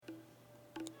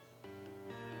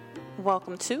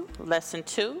Welcome to Lesson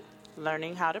 2,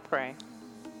 Learning How to Pray.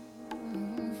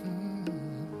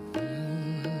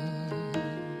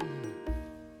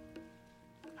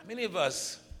 How many of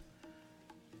us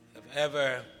have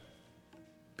ever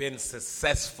been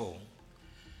successful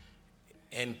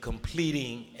in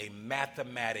completing a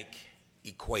mathematic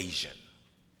equation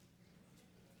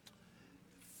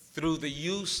through the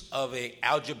use of an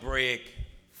algebraic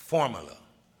formula?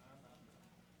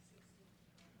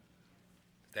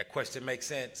 That question makes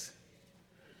sense?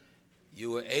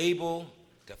 You were able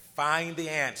to find the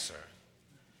answer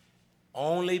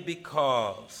only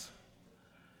because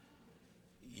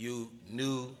you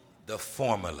knew the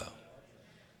formula.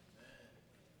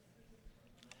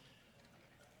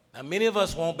 Now, many of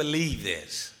us won't believe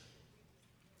this.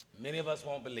 Many of us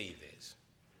won't believe this.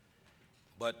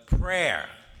 But prayer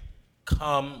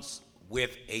comes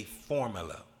with a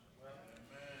formula.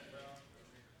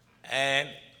 And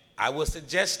I will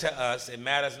suggest to us, it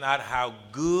matters not how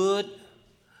good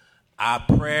our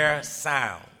prayer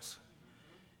sounds.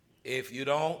 If you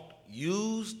don't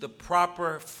use the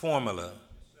proper formula,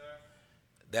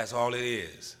 that's all it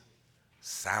is,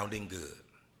 sounding good.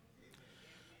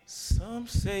 Some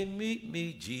say, meet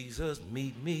me, Jesus,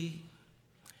 meet me.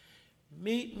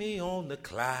 Meet me on the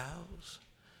clouds.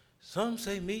 Some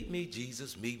say, meet me,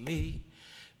 Jesus, meet me.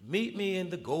 Meet me in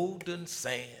the golden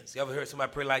sands. You ever heard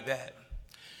somebody pray like that?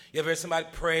 You ever heard somebody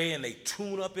pray and they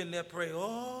tune up in their prayer?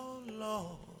 Oh,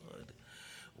 Lord,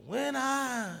 when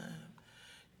I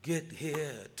get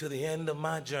here to the end of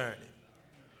my journey.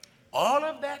 All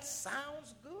of that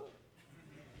sounds good.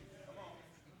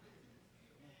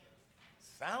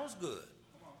 Sounds good.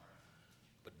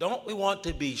 But don't we want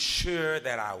to be sure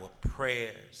that our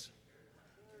prayers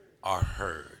are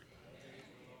heard?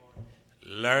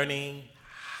 Learning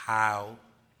how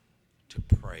to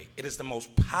pray. It is the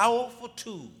most powerful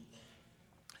tool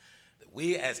that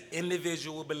we as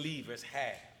individual believers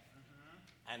have.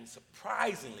 And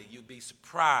surprisingly, you'd be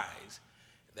surprised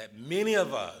that many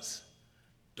of us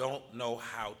don't know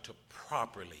how to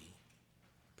properly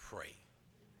pray.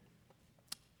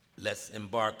 Let's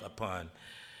embark upon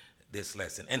this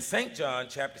lesson. In St. John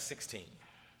chapter 16.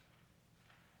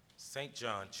 St.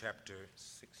 John chapter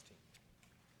 16.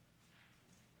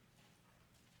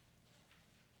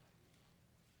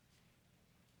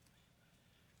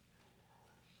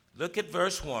 Look at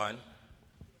verse 1.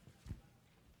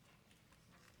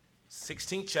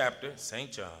 16th chapter,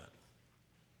 St. John.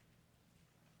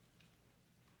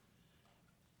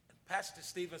 Pastor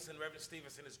Stevenson, Reverend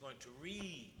Stevenson, is going to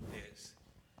read this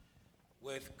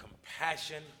with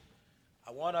compassion.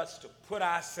 I want us to put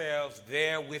ourselves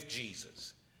there with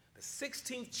Jesus. The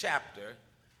 16th chapter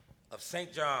of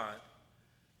St. John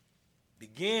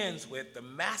begins with the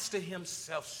Master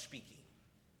himself speaking.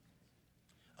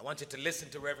 I want you to listen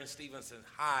to Reverend Stevenson's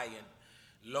high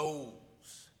and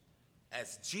lows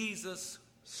as Jesus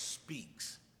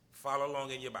speaks. Follow along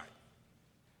in your Bible.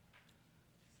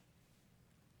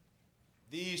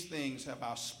 These things have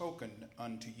I spoken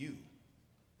unto you,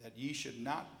 that ye should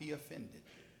not be offended.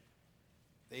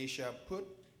 They shall put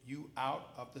you out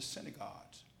of the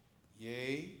synagogues.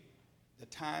 Yea, the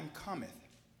time cometh,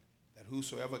 that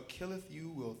whosoever killeth you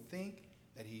will think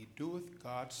that he doeth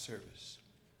God's service.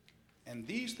 And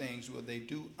these things will they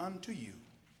do unto you,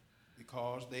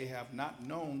 because they have not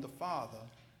known the Father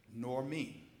nor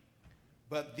me.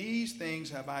 But these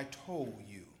things have I told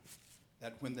you,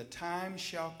 that when the time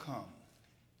shall come,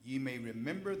 ye may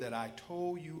remember that I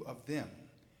told you of them.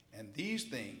 And these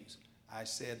things I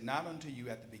said not unto you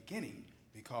at the beginning,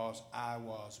 because I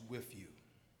was with you.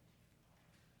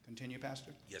 Continue,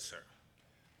 Pastor. Yes, sir.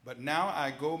 But now I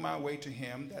go my way to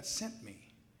him that sent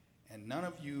me, and none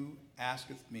of you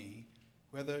asketh me,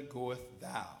 whither goeth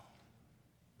thou?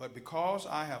 But because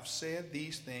I have said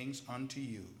these things unto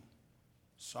you,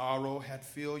 sorrow hath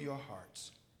filled your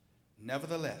hearts.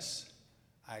 Nevertheless,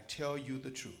 I tell you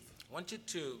the truth. I want you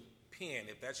to pen,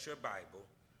 if that's your Bible,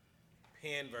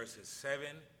 pen verses 7,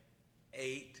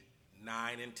 8,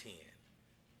 9, and 10.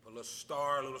 Put a little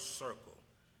star, a little circle,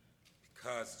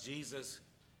 because Jesus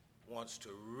wants to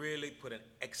really put an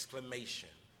exclamation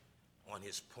on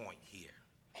his point here.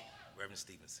 Reverend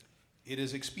Stevenson. It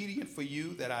is expedient for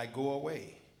you that I go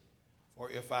away. For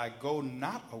if I go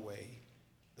not away,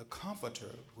 the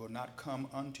Comforter will not come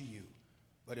unto you.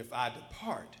 But if I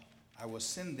depart, I will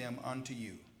send them unto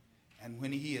you. And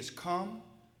when he is come,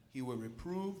 he will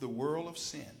reprove the world of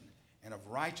sin, and of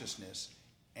righteousness,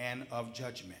 and of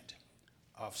judgment.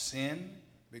 Of sin,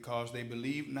 because they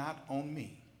believe not on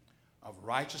me. Of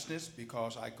righteousness,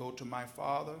 because I go to my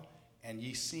Father, and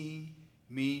ye see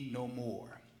me no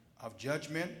more. Of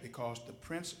judgment, because the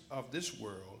prince of this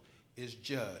world is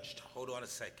judged. Hold on a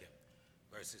second.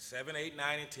 Verses 7, 8,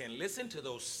 9, and 10. Listen to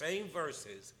those same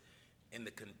verses in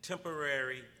the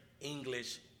contemporary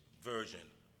English version.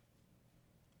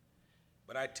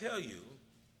 But I tell you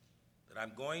that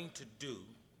I'm going to do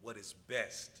what is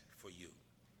best for you.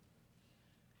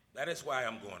 That is why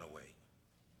I'm going away.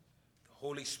 The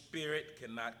Holy Spirit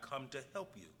cannot come to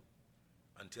help you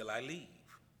until I leave.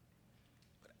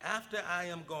 But after I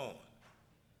am gone,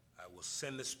 I will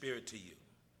send the Spirit to you.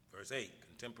 Verse 8,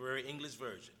 contemporary English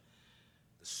version.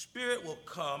 The Spirit will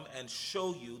come and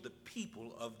show you the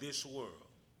people of this world,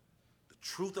 the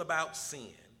truth about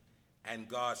sin and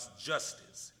God's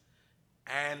justice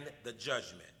and the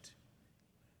judgment.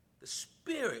 The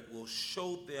Spirit will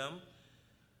show them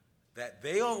that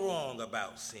they are wrong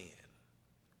about sin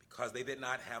because they did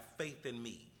not have faith in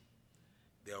me.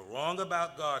 They're wrong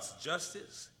about God's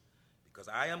justice because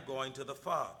I am going to the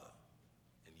Father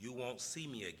and you won't see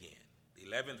me again. The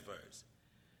 11th verse.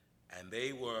 And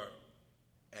they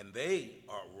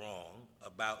are wrong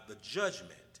about the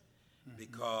judgment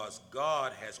because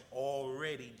God has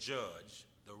already judged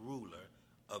the ruler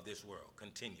of this world.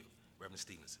 Continue, Reverend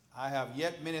Stevenson. I have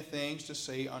yet many things to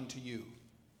say unto you,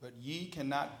 but ye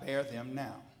cannot bear them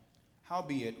now.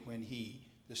 Howbeit, when he,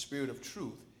 the Spirit of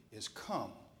truth, is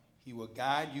come, he will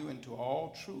guide you into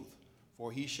all truth,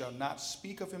 for he shall not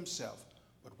speak of himself,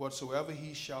 but whatsoever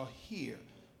he shall hear,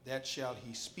 that shall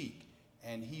he speak,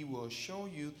 and he will show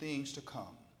you things to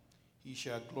come. He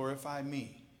shall glorify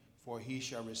me, for he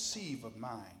shall receive of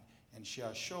mine, and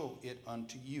shall show it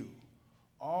unto you.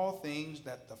 All things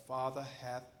that the Father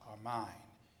hath are mine.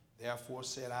 Therefore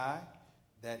said I,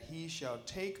 that he shall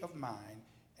take of mine,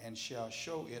 and shall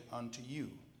show it unto you.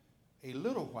 A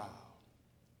little while,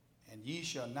 and ye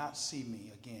shall not see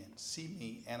me again. See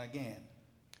me and again.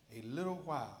 A little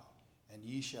while, and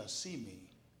ye shall see me,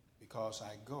 because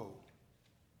I go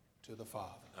to the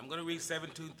Father. I'm going to read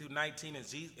 17 through 19,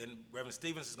 and Reverend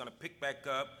Stevens is going to pick back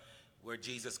up where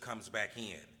Jesus comes back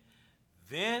in.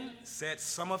 Then said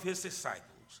some of his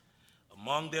disciples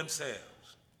among themselves,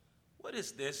 what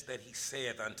is this that he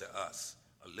saith unto us?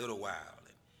 A little while,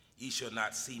 and ye shall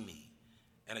not see me.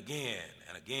 And again,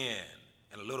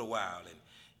 and a little while, and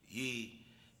ye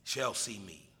shall see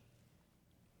me.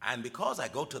 And because I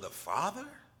go to the Father,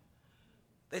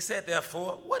 they said,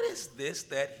 therefore, what is this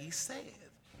that he saith?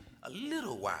 A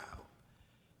little while.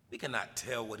 We cannot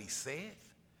tell what he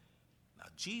saith. Now,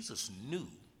 Jesus knew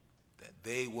that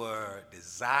they were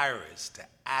desirous to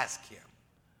ask him,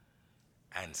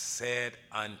 and said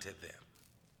unto them,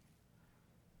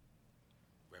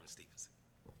 Reverend Stevenson.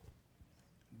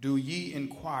 Do ye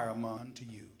inquire unto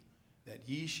you, that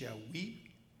ye shall weep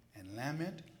and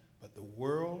lament, but the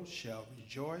world shall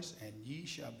rejoice, and ye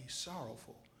shall be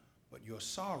sorrowful, but your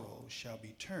sorrow shall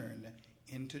be turned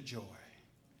into joy.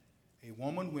 A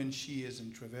woman, when she is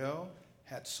in travail,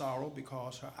 hath sorrow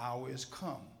because her hour is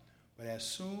come. But as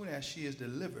soon as she is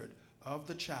delivered of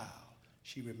the child,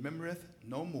 she remembereth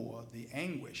no more the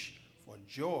anguish for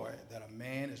joy that a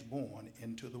man is born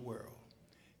into the world.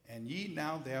 And ye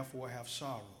now therefore have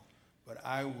sorrow, but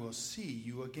I will see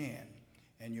you again,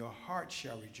 and your heart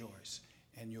shall rejoice,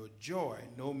 and your joy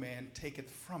no man taketh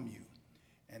from you.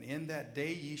 And in that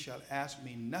day ye shall ask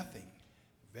me nothing.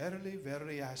 Verily,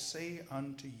 verily, I say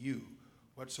unto you,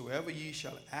 whatsoever ye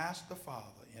shall ask the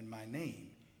Father in my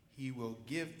name, he will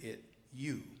give it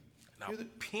you. Now,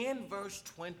 pen verse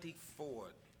 24,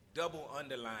 double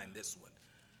underline this one.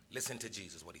 Listen to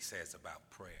Jesus, what he says about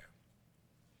prayer.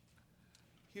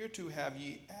 Hereto have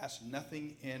ye asked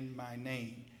nothing in my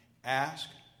name. Ask,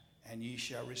 and ye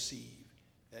shall receive,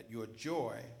 that your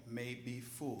joy may be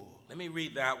full. Let me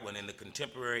read that one in the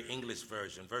contemporary English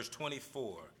version, verse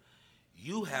 24.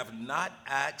 You have not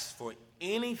asked for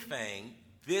anything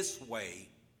this way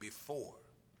before,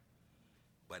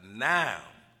 but now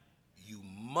you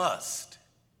must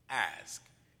ask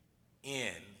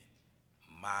in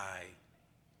my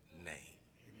name.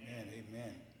 Amen,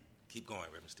 amen. Keep going,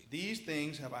 Reverend Steve. These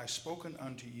things have I spoken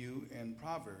unto you in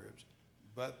Proverbs,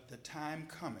 but the time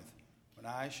cometh when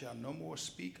I shall no more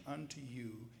speak unto you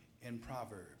in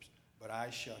Proverbs, but I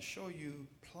shall show you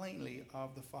plainly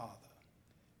of the Father.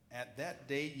 At that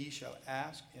day ye shall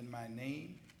ask in my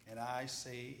name, and I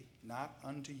say not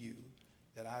unto you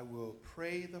that I will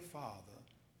pray the Father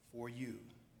for you.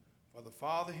 For the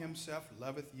Father himself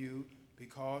loveth you,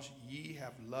 because ye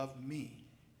have loved me,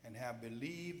 and have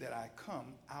believed that I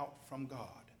come out from God.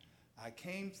 I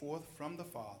came forth from the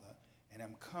Father, and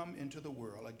am come into the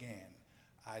world again.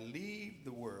 I leave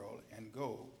the world and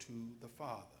go to the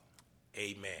Father.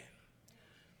 Amen.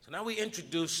 So now we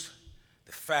introduce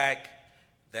the fact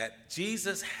that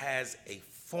Jesus has a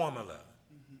formula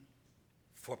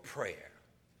for prayer.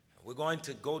 We're going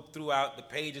to go throughout the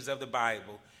pages of the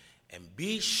Bible and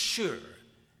be sure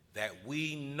that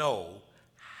we know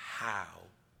how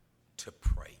to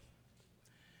pray.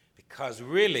 Because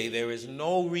really, there is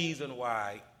no reason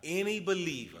why any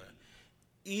believer,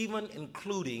 even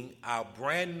including our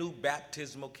brand new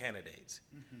baptismal candidates,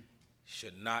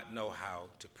 should not know how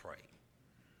to pray.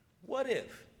 What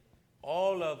if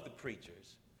all of the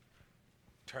preachers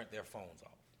turned their phones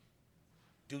off?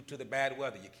 Due to the bad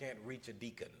weather, you can't reach a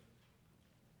deacon.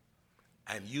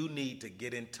 And you need to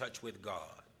get in touch with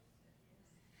God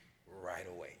right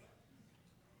away.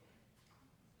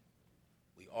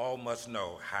 We all must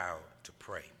know how to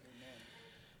pray. Amen.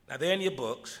 Now, they're in your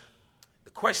books.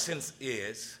 The questions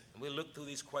is, and we'll look through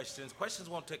these questions. Questions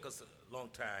won't take us a long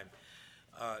time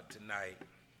tonight.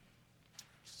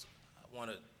 So I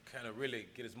want to kind of really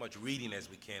get as much reading as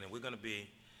we can, and we're going to be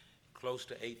close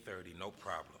to 8:30, no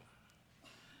problem.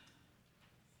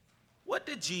 What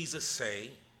did Jesus say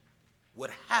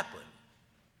would happen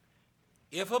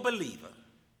if a believer,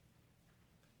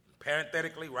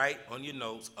 parenthetically write on your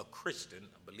notes, a Christian,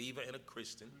 a believer and a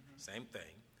Christian, same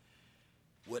thing,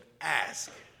 would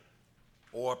ask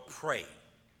or pray?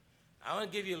 I want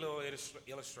to give you a little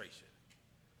illustration.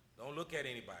 Don't look at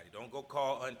anybody. Don't go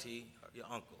call auntie or your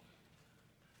uncle.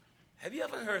 Have you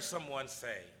ever heard someone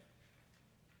say,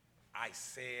 I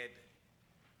said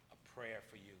a prayer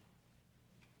for you?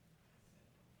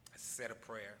 I said a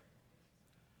prayer.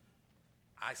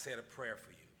 I said a prayer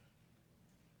for you.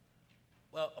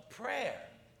 Well, a prayer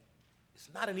is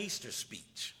not an Easter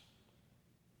speech.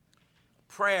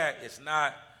 A prayer is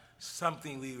not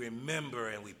something we remember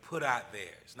and we put out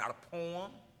there. It's not a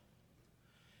poem.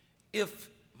 If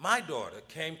my daughter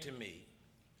came to me,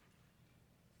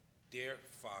 dear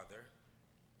Father,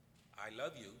 I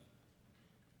love you.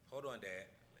 Hold on, Dad.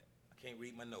 I can't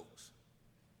read my notes.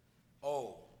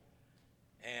 Oh,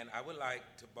 and I would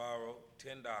like to borrow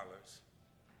 $10.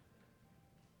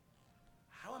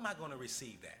 How am I going to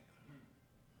receive that?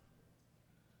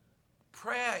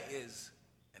 Prayer is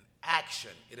an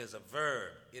action. It is a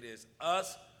verb. It is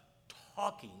us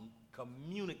talking,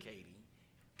 communicating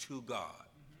to God.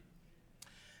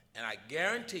 And I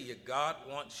guarantee you, God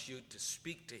wants you to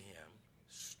speak to him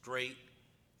straight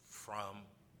from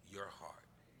your heart.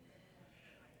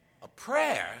 A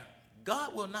prayer,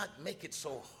 God will not make it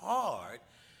so hard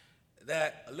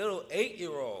that a little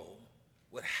 8-year-old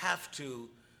would have to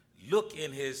look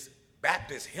in his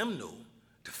Baptist hymnal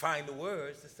to find the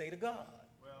words to say to God.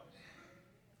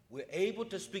 We're able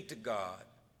to speak to God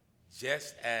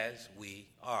just as we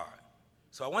are.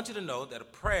 So I want you to know that a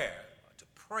prayer, to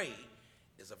pray,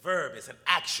 is a verb. It's an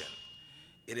action.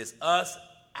 It is us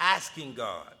asking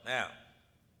God. Now,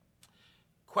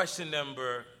 question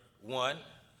number 1,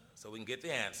 so we can get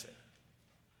the answer.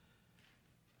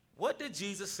 What did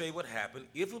Jesus say would happen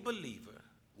if a believer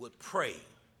would pray,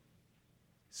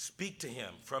 speak to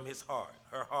him from his heart,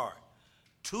 her heart,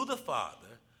 to the Father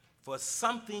for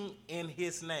something in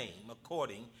his name,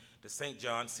 according to St.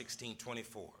 John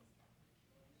 16:24?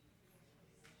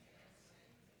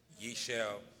 Ye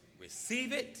shall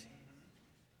receive it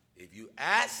if you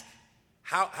ask.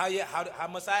 How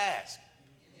must I ask?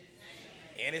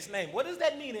 In his name. What does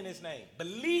that mean, in his name?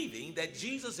 Believing that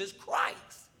Jesus is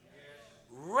Christ.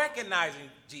 Recognizing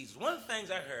Jesus. One of the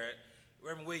things I heard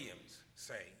Reverend Williams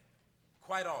say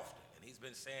quite often, and he's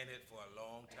been saying it for a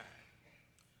long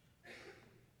time,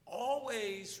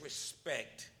 always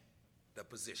respect the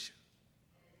position.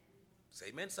 Say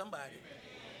amen, somebody. Amen.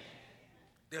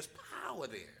 There's power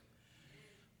there.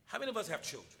 How many of us have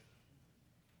children?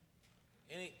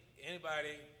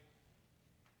 Anybody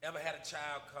ever had a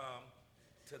child come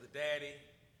to the daddy,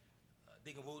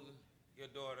 Deacon Wooten, your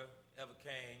daughter, ever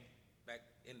came back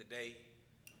in the day?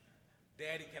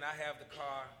 Daddy, can I have the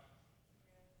car?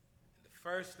 And the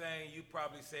first thing you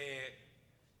probably said,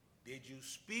 did you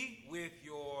speak with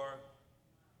your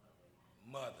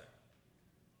mother?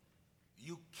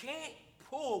 You can't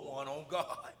pull one on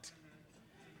God.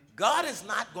 God is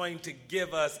not going to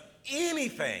give us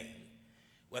anything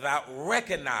without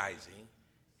recognizing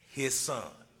his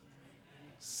son.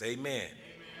 Say amen.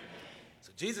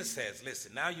 So Jesus says,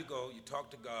 listen, now you go, you talk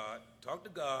to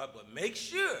God, but make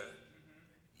sure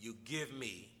you give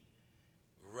me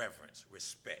reverence,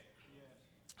 respect.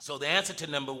 So the answer to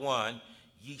number 1,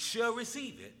 ye shall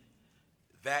receive it,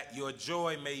 that your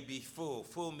joy may be full.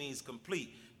 Full means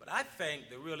complete. But I think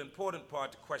the real important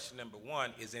part to question number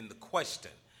 1 is in the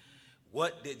question.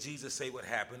 What did Jesus say would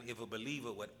happen if a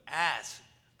believer would ask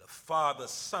the Father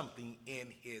something in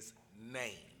his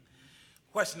name?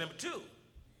 Question number 2,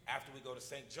 after we go to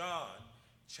St. John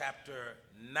chapter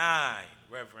 9,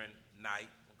 Reverend Knight,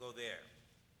 go there.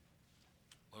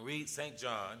 We'll read St.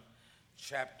 John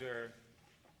chapter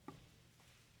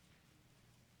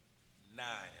 9.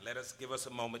 Let us give us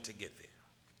a moment to get there.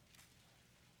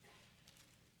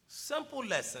 Simple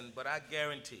lesson, but I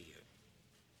guarantee you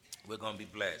we're going to be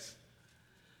blessed.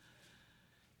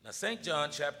 Now, St. John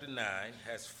chapter 9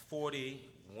 has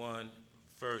 41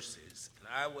 verses, and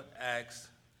I would ask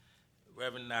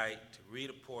Reverend Knight to read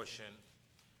a portion.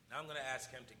 Now I'm going to ask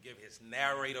him to give his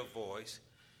narrator voice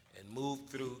and move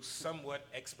through somewhat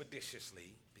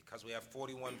expeditiously because we have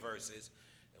 41 verses,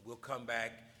 and we'll come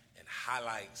back and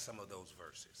highlight some of those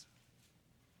verses.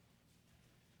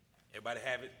 Everybody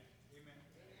have it? Amen.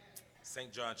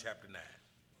 St. John chapter 9.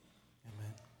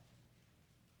 Amen.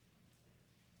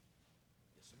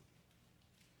 Yes, sir.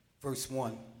 Verse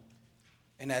 1.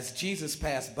 And as Jesus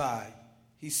passed by,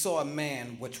 he saw a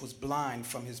man which was blind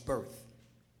from his birth.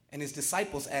 And his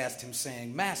disciples asked him,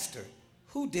 saying, Master,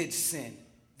 who did sin,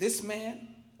 this man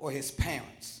or his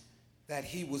parents, that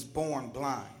he was born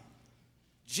blind?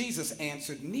 Jesus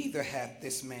answered, Neither hath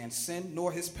this man sinned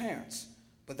nor his parents,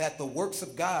 but that the works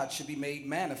of God should be made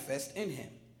manifest in him.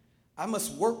 I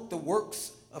must work the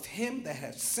works of him that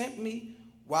hath sent me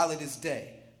while it is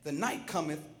day. The night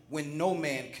cometh when no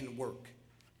man can work.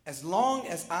 As long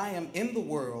as I am in the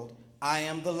world, I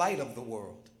am the light of the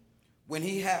world. When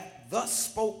he hath thus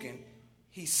spoken,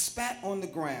 he spat on the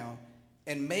ground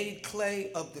and made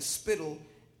clay of the spittle,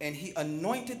 and he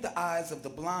anointed the eyes of the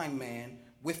blind man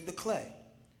with the clay,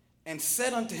 and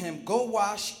said unto him, Go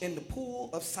wash in the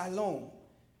pool of Siloam,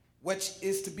 which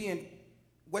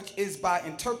is by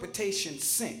interpretation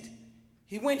sent.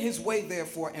 He went his way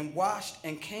therefore and washed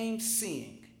and came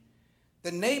seeing.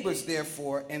 The neighbors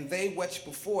therefore, and they which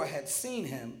before had seen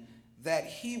him, that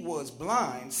he was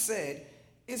blind, said,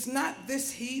 Is not this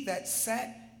he that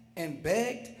sat and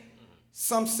begged?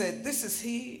 Some said, This is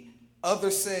he.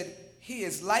 Others said, He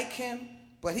is like him.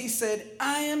 But he said,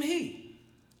 I am he.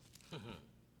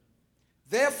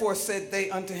 Therefore said they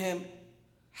unto him,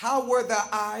 How were thy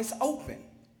eyes open?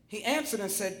 He answered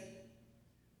and said,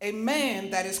 A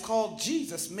man that is called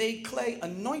Jesus made clay,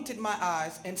 anointed my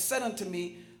eyes, and said unto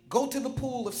me, Go to the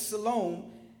pool of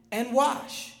Siloam and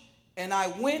wash. And I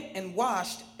went and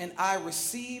washed, and I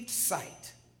received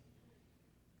sight.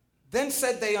 Then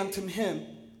said they unto him,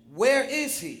 Where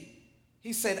is he?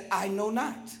 He said, I know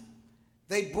not.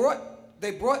 They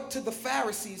brought to the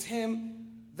Pharisees him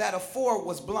that afore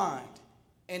was blind.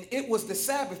 And it was the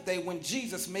Sabbath day when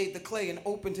Jesus made the clay and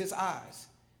opened his eyes.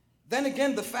 Then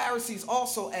again the Pharisees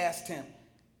also asked him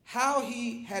how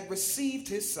he had received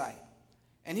his sight.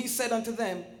 And he said unto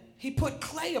them, He put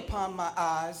clay upon my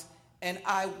eyes, and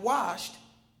I washed,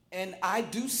 and I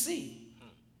do see.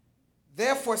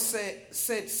 Therefore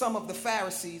said some of the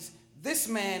Pharisees, This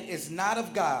man is not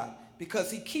of God,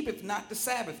 because he keepeth not the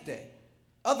Sabbath day.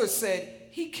 Others said,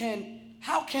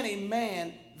 How can a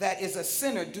man that is a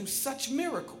sinner do such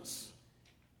miracles?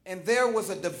 And there was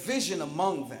a division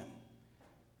among them.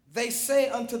 They say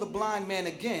unto the blind man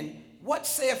again, What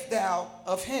sayest thou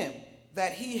of him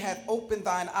that he hath opened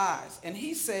thine eyes? And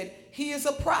he said, He is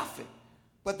a prophet.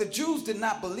 But the Jews did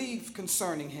not believe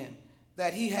concerning him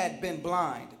that he had been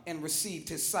blind and received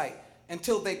his sight,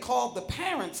 until they called the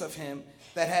parents of him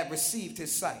that had received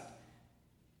his sight.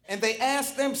 And they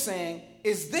asked them, saying,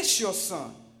 Is this your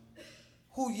son,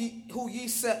 who ye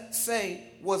say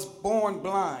was born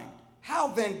blind? How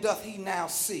then doth he now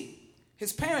see?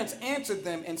 His parents answered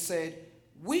them and said,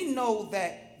 We know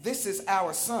that this is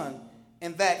our son,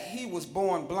 and that he was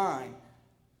born blind.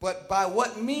 But by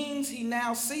what means he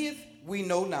now seeth, we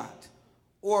know not.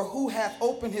 Or who hath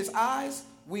opened his eyes,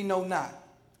 we know not.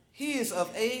 He is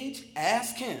of age,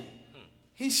 ask him.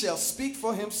 He shall speak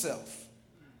for himself.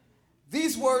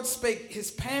 These words spake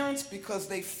his parents because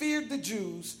they feared the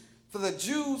Jews, for the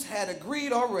Jews had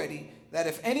agreed already that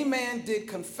if any man did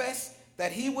confess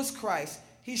that he was Christ,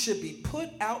 he should be put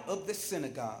out of the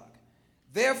synagogue.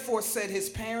 Therefore said his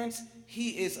parents,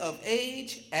 He is of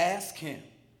age, ask him.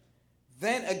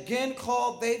 Then again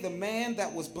called they the man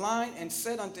that was blind, and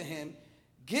said unto him,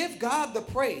 Give God the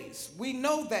praise. We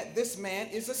know that this man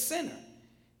is a sinner.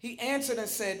 He answered and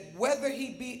said, Whether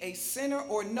he be a sinner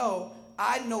or no,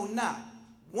 I know not.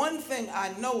 One thing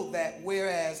I know, that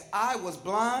whereas I was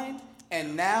blind,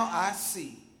 and now I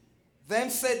see. Then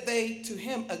said they to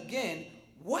him again,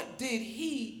 What did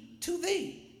he to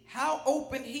thee? How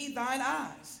opened he thine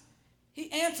eyes?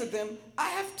 He answered them, I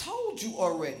have told you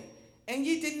already, and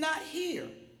ye did not hear.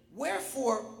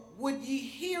 Wherefore would ye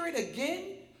hear it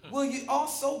again? Will ye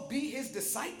also be his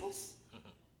disciples?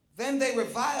 Then they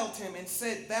reviled him and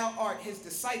said, Thou art his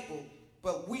disciple,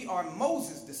 but we are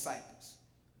Moses' disciples.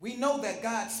 We know that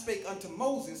God spake unto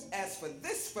Moses, as for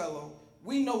this fellow,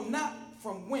 we know not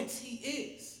from whence he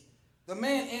is. The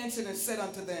man answered and said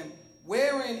unto them,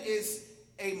 wherein is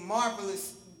a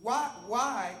marvelous,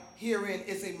 why herein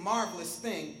is a marvelous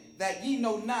thing, that ye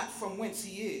know not from whence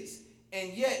he is,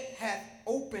 and yet hath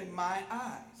opened my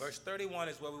eyes. Verse 31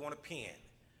 is where we want to pin,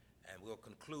 and we'll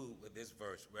conclude with this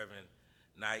verse, Reverend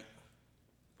Knight,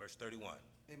 verse 31.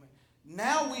 Amen.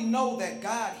 Now we know that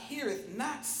God heareth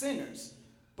not sinners,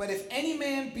 but if any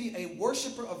man be a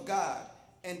worshiper of God,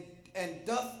 and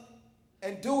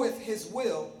doeth his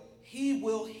will, he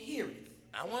will hear it.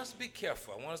 I want us to be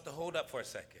careful. I want us to hold up for a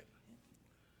second.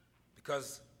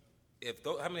 Because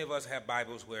how many of us have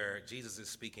Bibles where Jesus is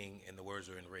speaking and the words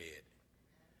are in red?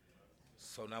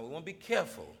 So now we want to be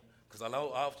careful, because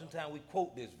oftentimes we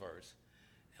quote this verse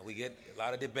and we get a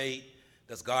lot of debate.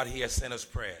 Does God hear a sinner's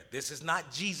prayer? This is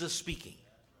not Jesus speaking.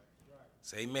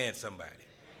 Say amen, somebody. Amen.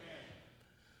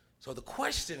 So the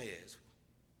question is,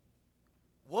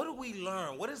 what do we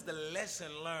learn? What is the lesson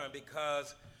learned?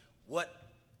 Because what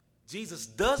Jesus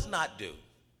does not do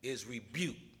is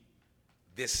rebuke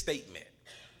this statement.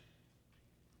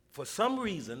 For some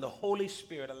reason, the Holy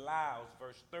Spirit allows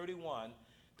verse 31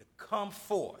 to come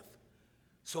forth.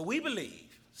 So we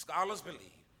believe, scholars believe,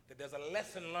 that there's a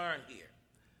lesson learned here.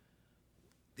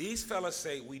 These fellas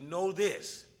say, we know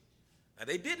this. Now,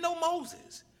 they did know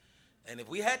Moses. And if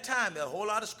we had time, there are a whole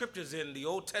lot of scriptures in the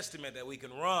Old Testament that we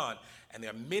can run, and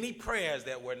there are many prayers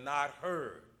that were not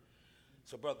heard.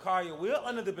 So, Brother Collier, we're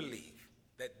under the belief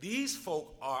that these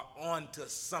folk are on to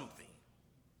something.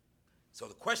 So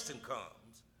the question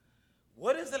comes,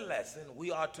 what is the lesson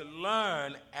we are to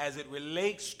learn as it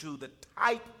relates to the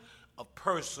type of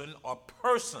person or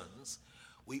persons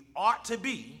we ought to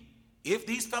be if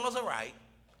these fellows are right?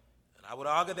 And I would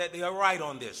argue that they are right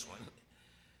on this one.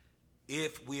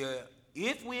 If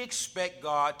we expect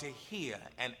God to hear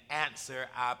and answer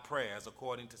our prayers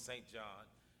according to St. John,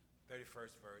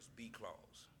 31st verse, B clause.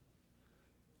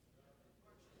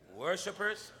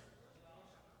 Worshippers.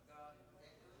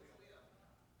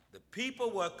 The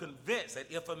people were convinced that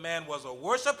if a man was a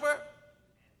worshiper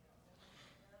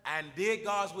and did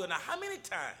God's will. Now, how many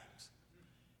times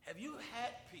have you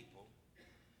had people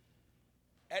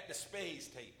at the spades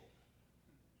table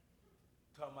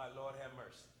talking about, Lord have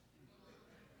mercy?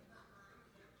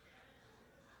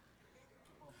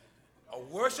 A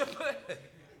worshiper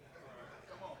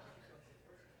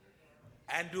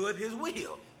and doeth his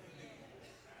will.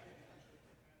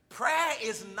 Prayer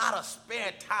is not a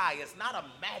spare tire. It's not a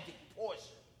magic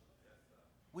portion.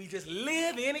 We just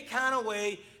live any kind of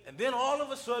way, and then all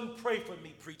of a sudden, pray for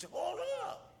me, preacher. Hold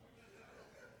up.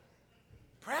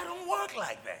 Prayer don't work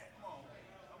like that.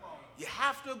 You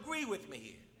have to agree with me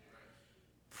here.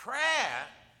 Prayer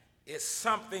is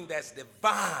something that's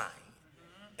divine,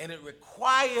 and it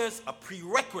requires a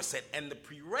prerequisite, and the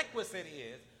prerequisite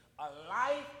is a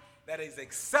life that is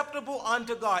acceptable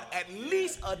unto God, at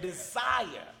least a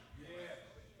desire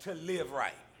to live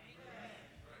right.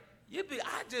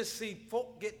 I just see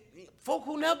folk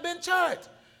who never been church.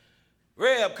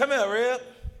 Reb, come here, Reb.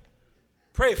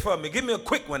 Pray for me. Give me a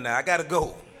quick one now. I got to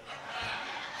go.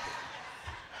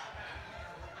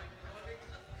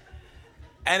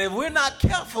 And if we're not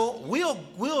careful,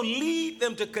 we'll lead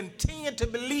them to continue to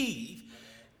believe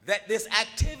that this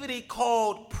activity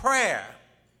called prayer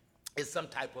is some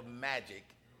type of magic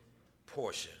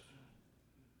portion.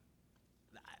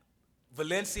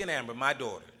 Valencia and Amber, my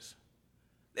daughters,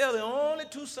 they're the only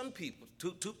two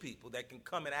people that can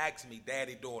come and ask me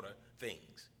daddy-daughter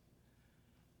things.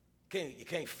 You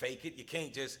can't fake it. You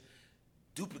can't just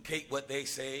duplicate what they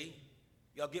say.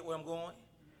 Y'all get where I'm going?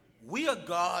 We are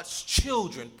God's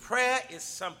children. Prayer is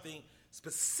something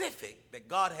specific that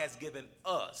God has given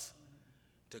us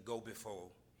to go before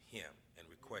him and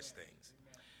request things.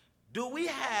 Do we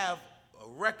have a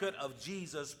record of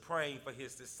Jesus praying for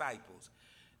his disciples?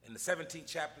 In the 17th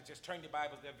chapter, just turn your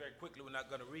Bibles there very quickly. We're not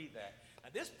going to read that. Now,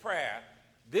 this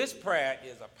prayer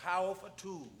is a powerful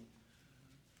tool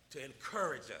to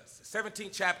encourage us. The 17th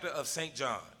chapter of St.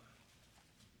 John.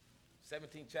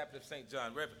 17th chapter of St.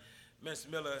 John. Reverend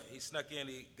Mr. Miller, he snuck in.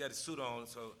 He got his suit on,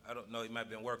 so I don't know. He might have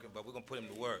been working, but we're going to put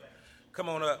him to work. Come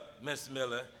on up, Mr.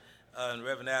 Miller. And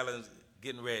Reverend Allen's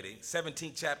getting ready.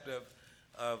 17th chapter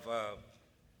of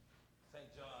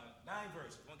St. John. 9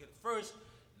 verses. We're going to get the first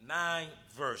 9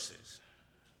 verses.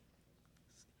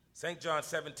 St. John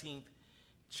 17th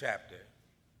chapter.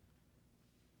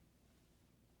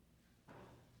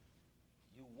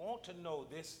 You want to know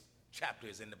this chapter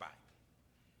is in the Bible.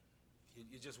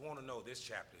 You just want to know this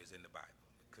chapter is in the Bible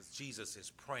because Jesus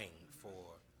is praying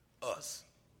for us.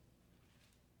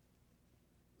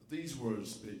 These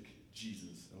words spake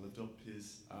Jesus, and lifted up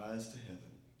his eyes to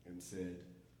heaven, and said,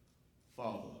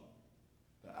 Father,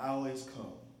 the hour is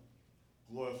come.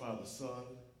 Glorify the Son,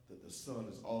 that the Son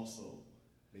is also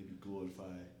may be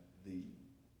glorified thee.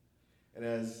 And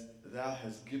as thou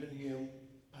hast given him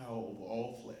power over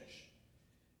all flesh,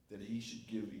 that he should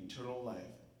give eternal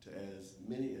life to as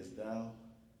many as thou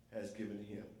hast given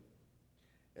him.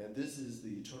 And this is the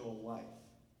eternal life,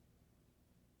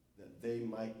 that they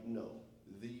might know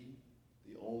thee,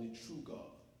 the only true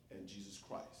God, and Jesus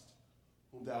Christ,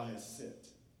 whom thou hast sent.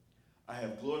 I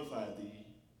have glorified thee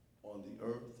on the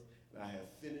earth, and I have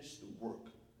finished the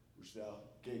work which thou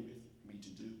gavest me to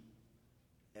do.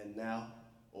 And now,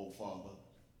 O Father,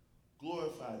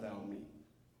 glorify thou me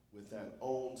with thine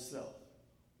own self,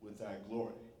 with thy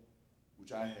glory,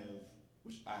 which I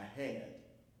had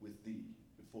with thee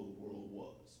before the world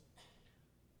was.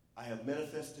 I have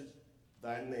manifested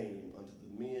thy name unto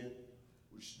the men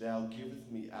which thou givest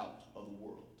me out of the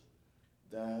world.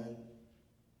 Thine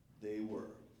they were,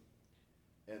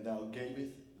 and thou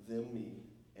gavest them me,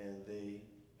 and they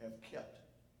have kept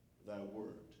thy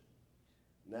word.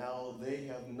 Now they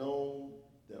have known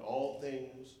that all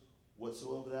things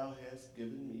whatsoever thou hast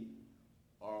given me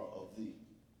are of thee.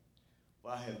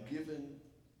 For I have given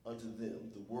unto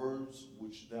them the words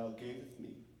which thou gavest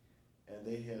me, and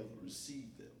they have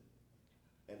received them,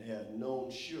 and have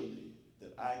known surely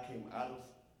that I came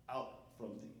out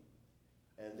from thee,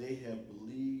 and they have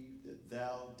believed that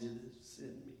thou didst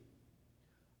send me.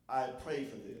 I pray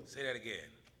for them. Say that again.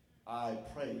 I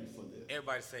pray for them.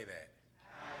 Everybody say that.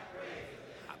 I pray for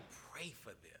them. I pray for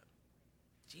them.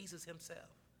 Jesus himself.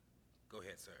 Go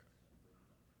ahead, sir.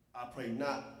 I pray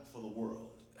not for the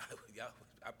world.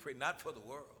 I pray not for the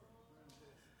world.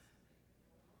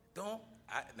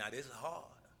 Now this is hard.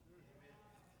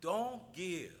 Don't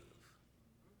give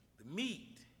the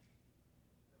meat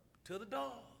to the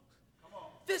dogs.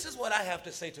 This is what I have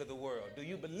to say to the world. Do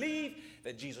you believe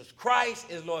that Jesus Christ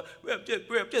is Lord?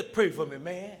 Just pray for me,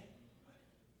 man.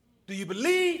 Do you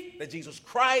believe that Jesus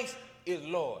Christ is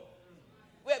Lord?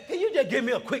 Well, can you just give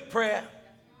me a quick prayer?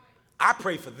 I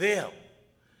pray for them.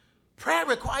 Prayer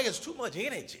requires too much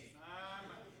energy.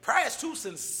 Prayer is too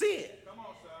sincere.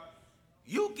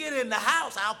 You get in the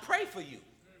house, I'll pray for you.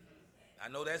 I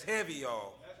know that's heavy,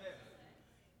 y'all.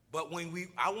 But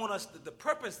I want us, the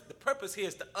purpose here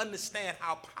is to understand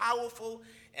how powerful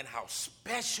and how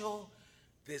special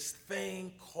this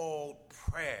thing called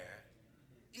prayer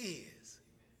is.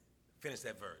 Finish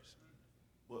that verse.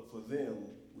 But for them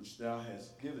which thou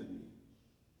hast given me,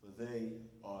 for they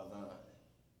are thine.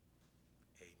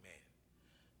 Amen.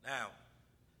 Now,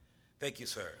 thank you,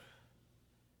 sir.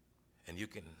 And you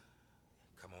can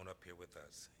come on up here with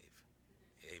us.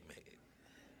 Amen.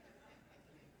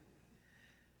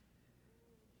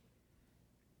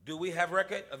 Do we have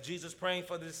record of Jesus praying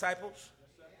for the disciples?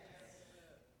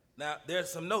 Now, there's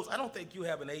some notes. I don't think you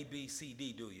have an A, B, C,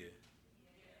 D, do you?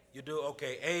 You do?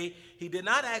 Okay. A, he did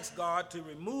not ask God to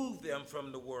remove them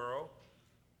from the world,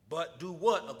 but do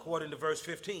what according to verse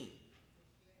 15?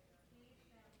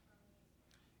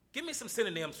 Give me some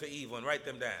synonyms for evil and write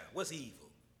them down. What's evil?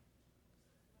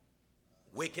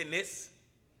 Wickedness,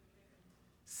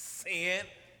 sin,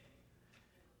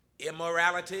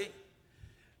 immorality.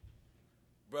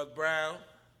 Brother Brown,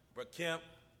 Brother Kemp,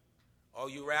 all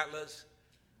you rattlers,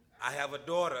 I have a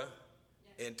daughter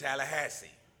in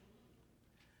Tallahassee.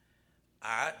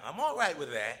 I'm all right with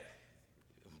that.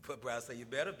 But Brown said, you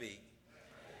better be.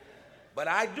 But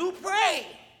I do pray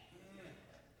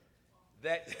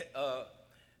that,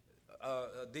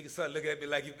 Deacon Son look at me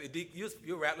like,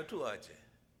 you're a rattler too, aren't you?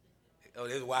 Oh,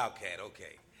 there's Wildcat,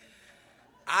 okay.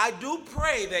 I do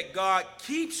pray that God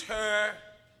keeps her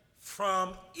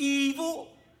from evil.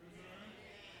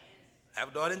 I have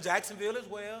a daughter in Jacksonville as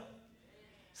well.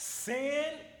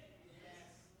 Sin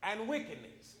and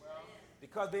wickedness.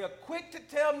 Because they are quick to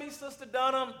tell me, Sister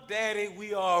Dunham, Daddy,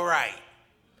 we all right.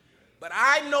 But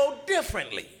I know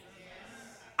differently.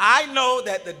 I know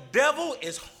that the devil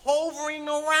is hovering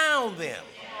around them.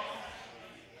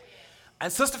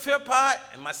 And Sister Philpott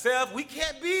and myself, we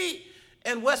can't be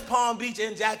in West Palm Beach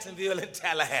and Jacksonville and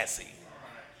Tallahassee.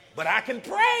 But I can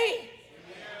pray.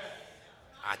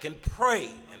 I can pray.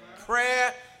 And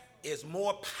prayer is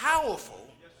more powerful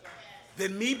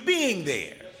than me being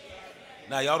there.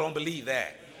 Now, y'all don't believe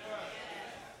that.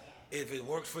 If it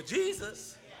works for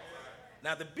Jesus.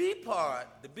 Now, the B part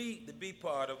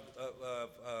of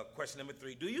question number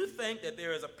 3, do you think that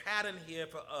there is a pattern here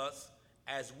for us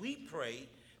as we pray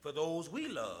for those we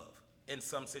love in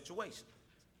some situation?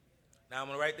 Now, I'm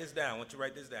going to write this down. I want you to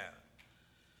write this down.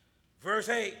 Verse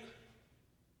 8,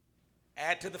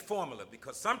 Add to the formula,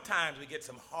 because sometimes we get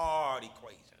some hard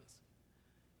equations.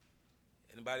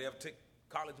 Anybody ever took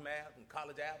college math and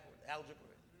college algebra?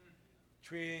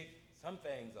 Trig? Some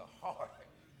things are hard.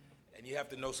 And you have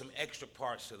to know some extra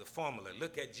parts to the formula.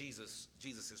 Look at Jesus'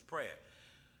 prayer.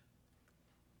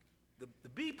 The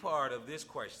B part of this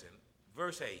question,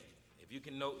 verse 8, if you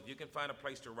can find a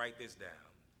place to write this down.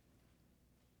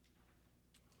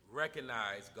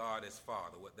 Recognize God as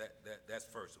Father. That's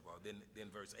first of all. Then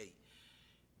verse 8.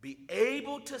 Be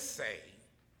able to say,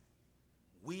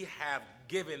 we have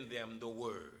given them the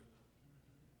word.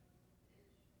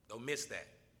 Don't miss that.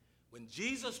 When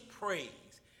Jesus prays,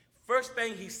 first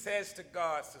thing he says to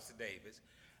God, Sister Davis,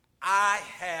 I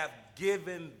have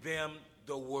given them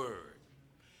the word.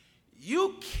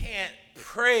 You can't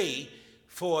pray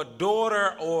for a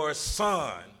daughter or a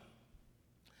son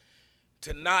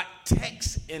to not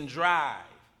text and drive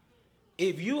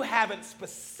if you haven't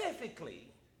specifically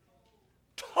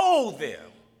told them,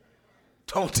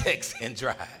 don't text and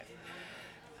drive.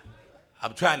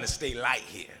 I'm trying to stay light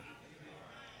here.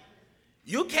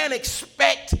 You can't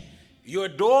expect your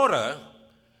daughter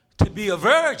to be a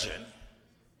virgin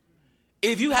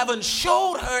if you haven't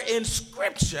showed her in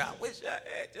Scripture. I wish I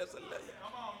had just a little.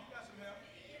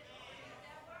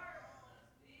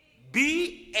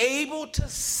 Be able to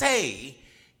say,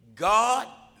 God,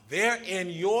 they're in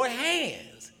your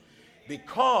hands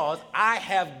because I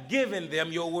have given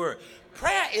them your word.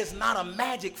 Prayer is not a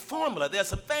magic formula. There's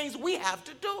some things we have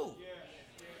to do.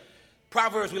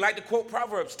 Proverbs, we like to quote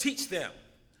Proverbs, teach them.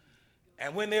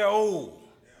 And when they're old,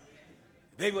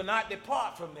 they will not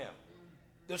depart from them.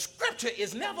 The Scripture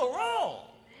is never wrong.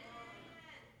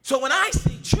 So when I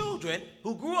see children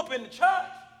who grew up in the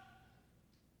church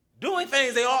doing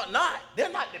things they ought not,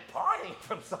 they're not departing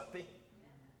from something.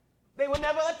 They were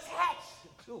never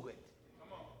attached to it.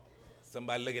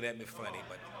 Somebody looking at me funny,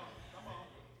 but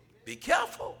be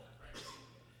careful.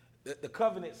 The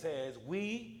covenant says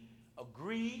we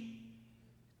agree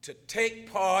to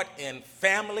take part in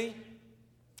family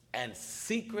and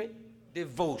secret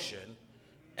devotion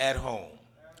at home.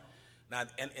 Now,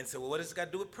 and so what does it got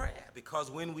to do with prayer? Because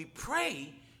when we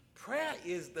pray, prayer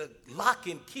is the lock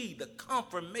and key, the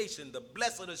confirmation, the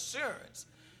blessed assurance,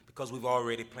 because we've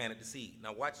already planted the seed.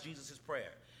 Now watch Jesus'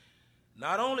 prayer.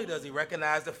 Not only does he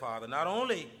recognize the Father, not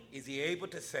only is he able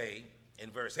to say in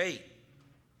verse 8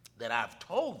 that I've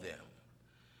told them,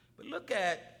 but look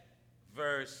at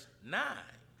verse 9.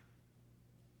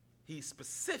 He's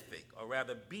specific, or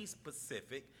rather be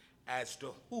specific, as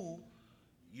to who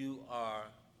you are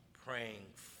praying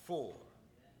for,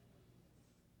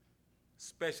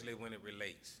 especially when it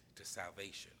relates to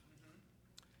salvation.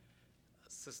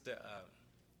 Sister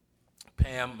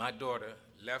Pam, my daughter,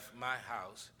 left my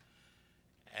house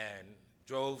and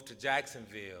drove to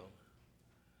Jacksonville,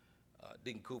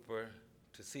 Deacon Cooper,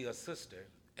 to see her sister.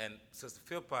 And Sister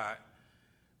Philpott,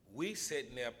 we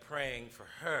sitting there praying for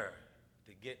her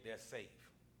to get there safe.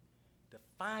 To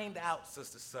find out,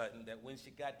 Sister Sutton, that when she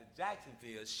got to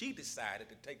Jacksonville, she decided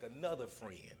to take another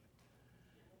friend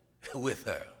with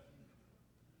her.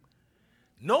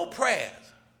 No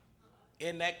prayers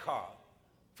in that car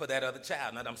for that other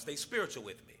child. Now, stay spiritual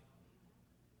with me.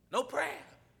 No prayer.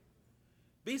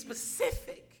 Be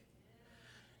specific.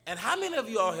 And how many of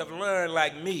y'all have learned,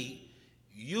 like me,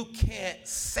 you can't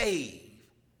save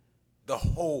the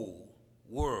whole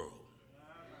world?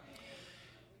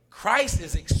 Christ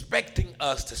is expecting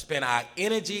us to spend our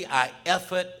energy, our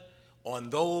effort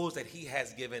on those that he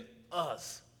has given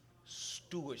us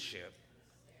stewardship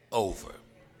over.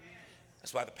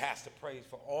 That's why the pastor prays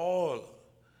for all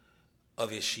of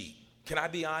his sheep. Can I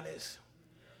be honest?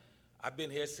 I've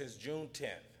been here since June 10th.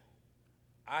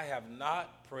 I have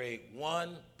not prayed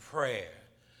one prayer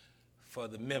for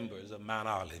the members of Mount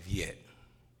Olive yet,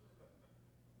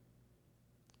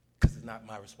 because it's not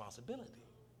my responsibility.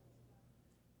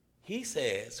 He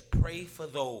says, pray for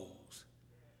those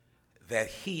that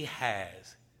he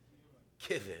has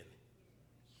given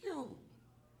you.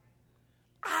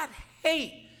 I'd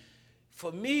hate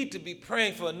for me to be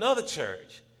praying for another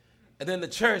church and then the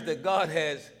church that God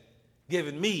has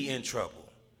given me in trouble.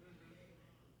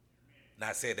 Now,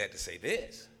 I said that to say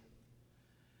this.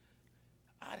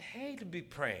 I'd hate to be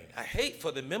praying. I hate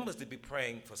for the members to be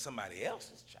praying for somebody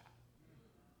else's child.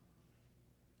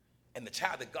 And the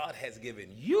child that God has given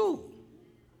you,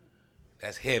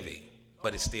 that's heavy,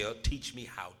 but it's still, teach me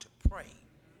how to pray.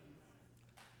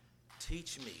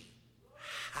 Teach me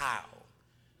how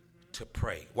to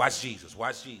pray. Watch Jesus,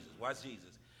 watch Jesus, watch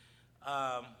Jesus.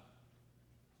 That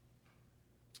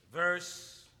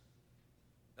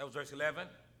was verse 11.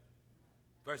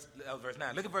 That was verse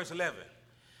 9. Look at verse 11.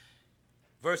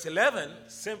 Verse 11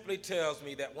 simply tells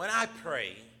me that when I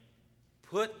pray,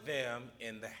 put them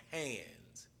in the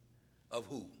hands of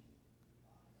who?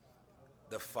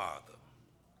 The Father.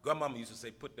 Grandmama used to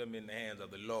say, put them in the hands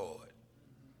of the Lord.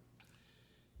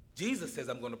 Jesus says,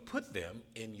 I'm going to put them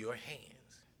in your hands.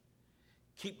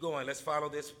 Keep going. Let's follow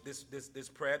this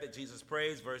prayer that Jesus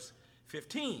prays, verse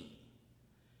 15.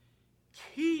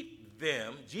 Keep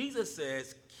them, Jesus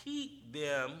says, keep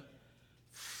them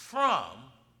from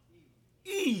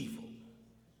evil.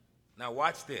 Now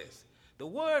watch this. The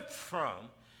word from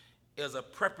is a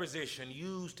preposition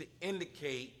used to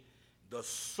indicate the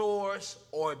source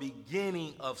or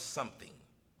beginning of something.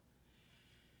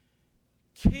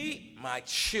 Keep my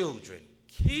children,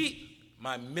 keep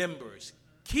my members,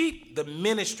 keep the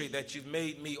ministry that you've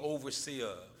made me overseer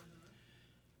of.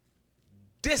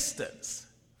 Distance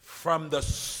from the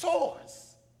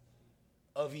source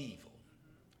of evil.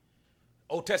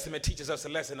 Old Testament teaches us a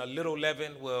lesson: a little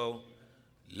leaven will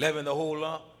leaven the whole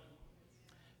lump.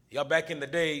 Y'all, back in the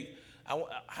day,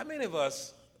 how many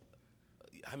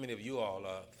of you all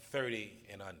are 30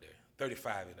 and under,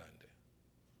 35 and under?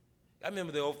 I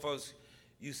remember the old folks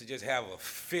used to just have a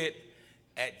fit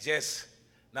at just,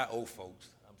 not old folks,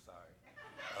 I'm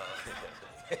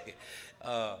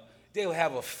sorry. They would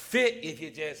have a fit if you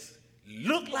just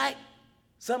look like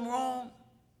something wrong.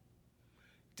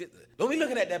 Don't be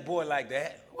looking at that boy like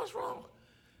that. What's wrong?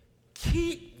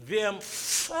 Keep them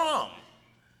from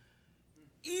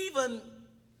even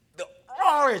the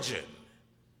origin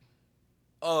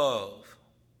of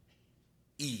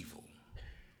evil.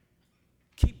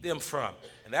 Keep them from.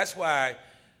 And that's why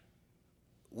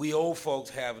we old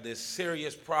folks have this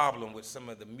serious problem with some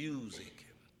of the music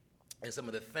and some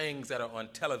of the things that are on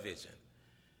television,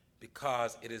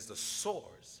 because it is the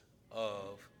source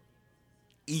of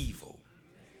evil.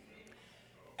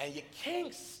 And you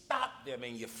can't stop them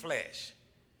in your flesh.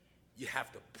 You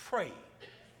have to pray.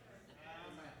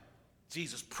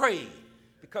 Jesus prayed.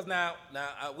 Because now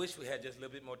I wish we had just a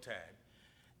little bit more time.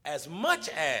 As much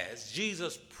as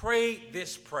Jesus prayed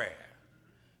this prayer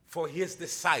for his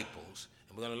disciples,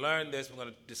 and we're going to learn this, we're going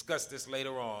to discuss this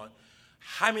later on,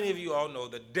 how many of you all know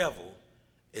the devil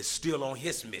is still on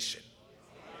his mission?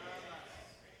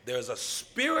 There's a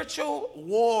spiritual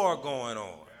war going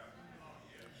on.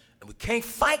 And we can't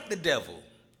fight the devil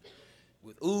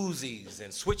with Uzis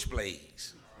and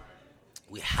switchblades.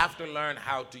 We have to learn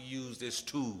how to use this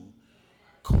tool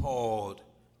called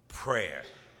prayer.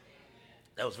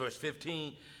 That was verse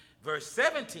 15. Verse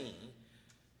 17,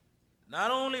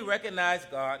 not only recognize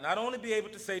God, not only be able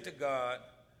to say to God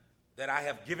that I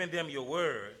have given them your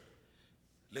word,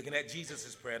 looking at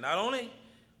Jesus' prayer, not only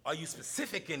are you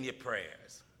specific in your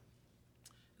prayers,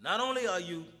 not only are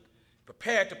you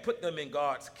prepared to put them in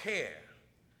God's care,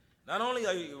 not only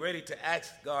are you ready to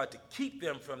ask God to keep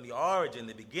them from the origin,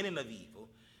 the beginning of evil,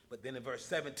 but then in verse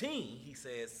 17, he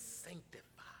says, sanctify.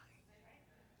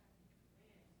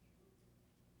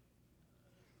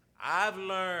 I've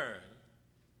learned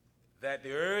that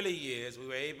the early years we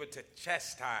were able to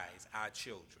chastise our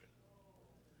children.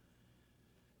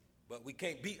 But we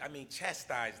can't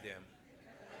chastise them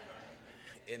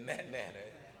in that manner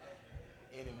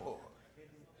anymore.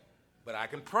 But I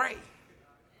can pray.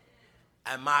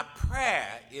 And my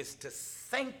prayer is to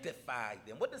sanctify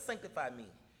them. What does sanctify mean?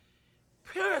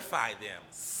 Purify them,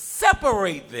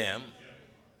 separate them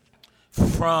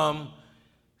from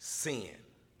sin.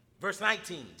 Verse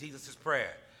 19, Jesus'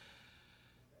 prayer.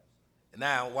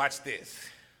 Now watch this.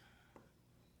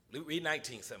 Read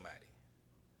 19, somebody.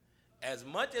 As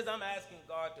much as I'm asking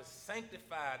God to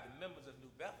sanctify the members of New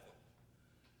Bethel,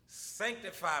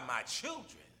 sanctify my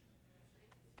children,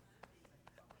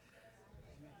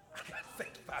 I got to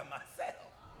sanctify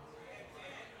myself.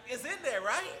 It's in there,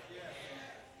 right?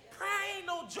 Prayer ain't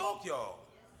no joke, y'all.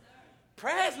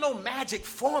 Prayer is no magic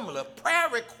formula. Prayer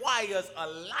requires a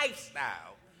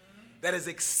lifestyle that is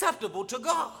acceptable to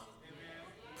God.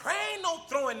 Prayer ain't no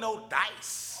throwing no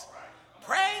dice.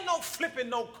 Prayer ain't no flipping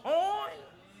no coin.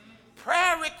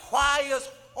 Prayer requires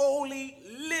holy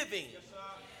living.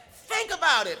 Think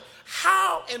about it.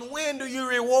 How and when do you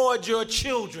reward your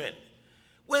children?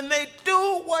 When they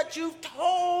do what you've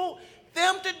told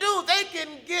them to do. They can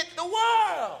get the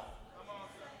world.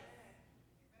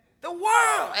 The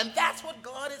world. And that's what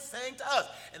God is saying to us.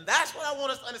 And that's what I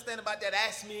want us to understand about that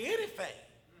ask me anything.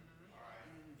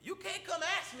 You can't come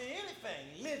ask me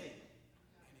anything living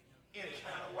any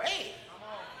kind of way.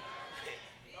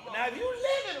 Now, if you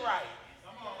living right,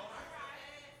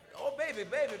 oh, baby,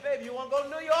 you want to go to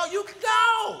New York? You can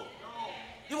go.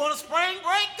 You want a spring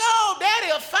break? Go. Daddy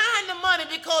will find the money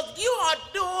because you are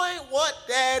doing what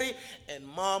Daddy and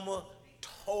Mama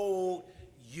told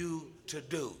you to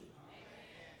do.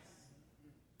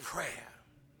 Prayer.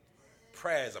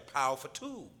 Prayer is a powerful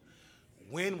tool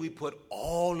when we put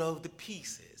all of the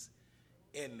pieces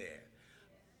in there.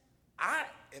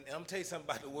 And I'm going to tell you something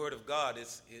about the Word of God.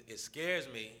 It scares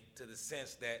me to the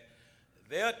sense that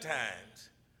there are times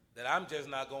that I'm just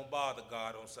not going to bother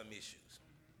God on some issues.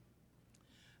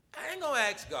 I ain't going to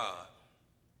ask God.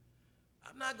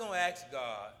 I'm not going to ask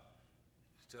God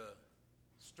to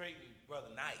straighten Brother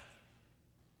Knight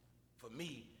for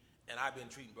me, and I've been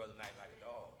treating Brother Knight like a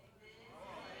dog.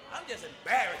 I'm just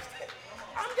embarrassed.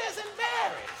 I'm just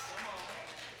embarrassed.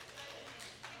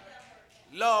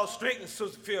 Lord, straighten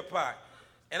Sister Fear Park.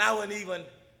 And I wouldn't even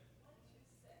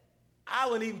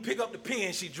pick up the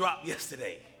pen she dropped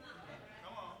yesterday.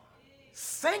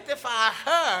 Sanctify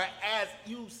her as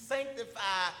you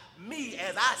sanctify me,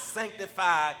 as I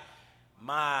sanctify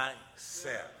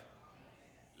myself.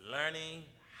 Learning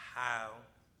how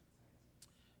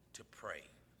to pray.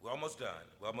 We're almost done.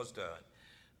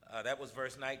 That was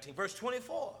verse 19. Verse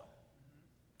 24.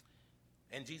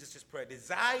 And Jesus just prayed,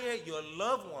 desire your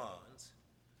loved ones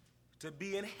to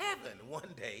be in heaven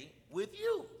one day with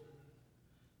you.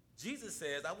 Jesus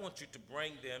says, I want you to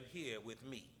bring them here with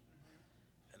me.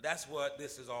 And that's what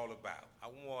this is all about.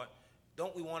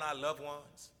 Don't we want our loved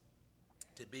ones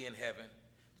to be in heaven?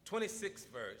 26th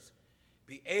verse,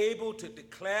 be able to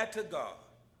declare to God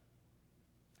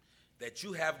that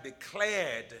you have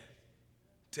declared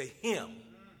to him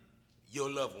your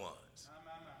loved ones.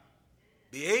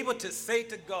 Be able to say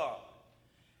to God,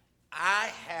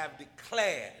 I have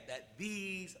declared that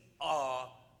these are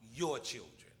your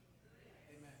children.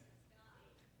 Amen.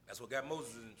 That's what got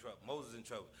Moses in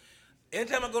trouble.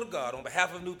 Anytime I go to God on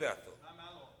behalf of New Bethel,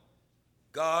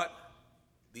 God,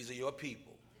 these are your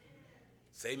people.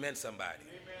 Say amen, somebody.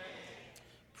 Amen.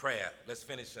 Prayer. Let's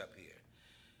finish up here.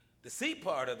 The C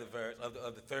part of the verse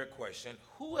of the third question,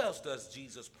 who else does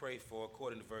Jesus pray for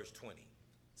according to verse 20?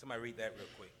 Somebody read that real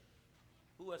quick.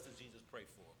 Who else does Jesus pray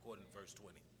for according to verse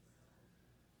 20?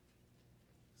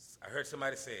 I heard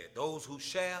somebody say it. Those who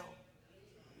shall.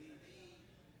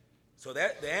 So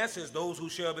that the answer is those who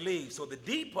shall believe. So the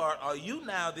D part, are you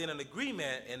now then in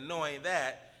agreement in knowing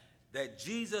that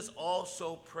Jesus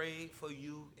also prayed for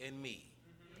you and me?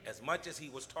 As much as he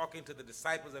was talking to the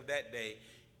disciples of that day,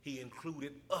 he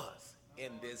included us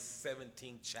in this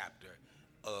 17th chapter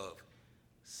of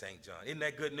St. John. Isn't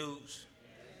that good news?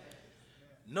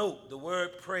 Note, the word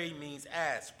pray means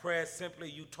ask. Prayer is simply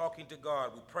you talking to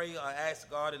God. We pray or ask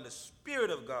God in the Spirit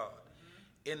of God.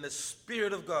 In the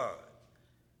Spirit of God.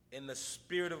 In the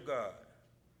Spirit of God.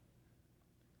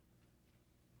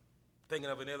 Thinking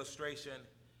of an illustration,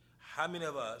 how many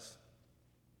of us,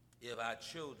 if our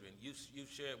children, you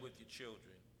share it with your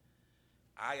children,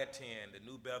 I attend the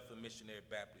New Bethel Missionary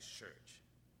Baptist Church.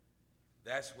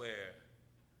 That's where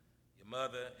your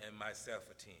mother and myself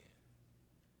attend.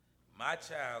 My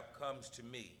child comes to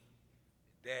me,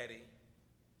 Daddy,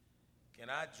 can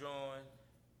I join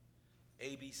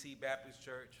ABC Baptist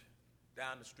Church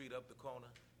down the street up the corner?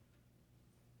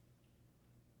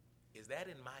 Is that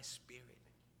in my spirit?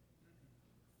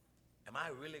 Am I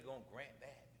really going to grant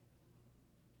that?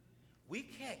 We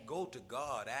can't go to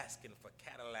God asking for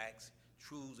Cadillacs,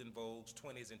 Trues and Vogues,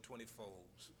 20s and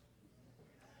 24s,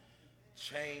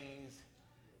 chains.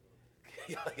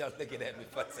 Y'all looking at me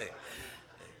for a second.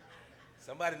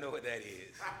 Somebody know what that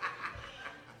is.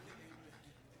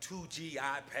 2G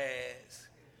iPads,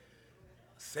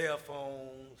 cell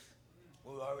phones,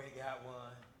 we already got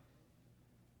one,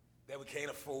 that we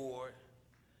can't afford.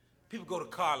 People go to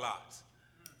car lots,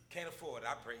 can't afford it.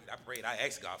 I prayed, I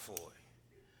asked God for it.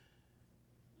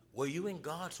 Were you in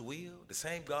God's will? The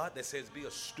same God that says be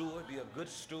a steward, be a good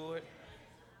steward.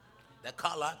 That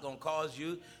car lot gonna cause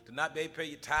you to not be able to pay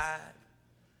your tithe,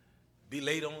 be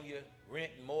late on your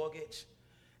rent and mortgage.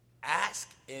 Ask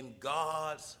in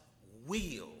God's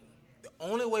will. The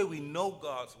only way we know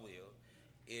God's will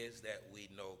is that we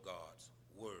know God's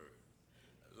word.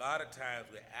 A lot of times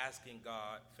we're asking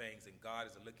God things and God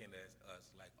is looking at us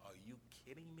like, are you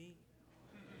kidding me?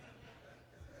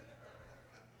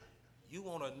 You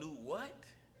want a new what?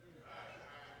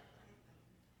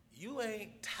 You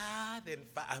ain't tithed in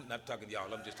I'm not talking to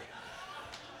y'all, I'm just talking.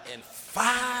 In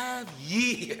 5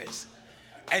 years.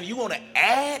 And you want to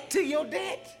add to your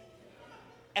debt?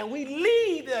 And we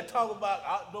leave there talking about,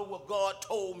 I know what God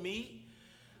told me.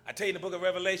 I tell you in the book of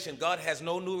Revelation, God has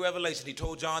no new revelation. He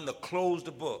told John to close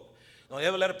the book. Don't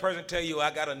ever let a person tell you,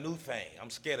 I got a new thing. I'm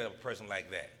scared of a person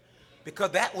like that.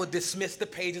 Because that will dismiss the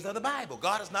pages of the Bible.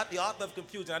 God is not the author of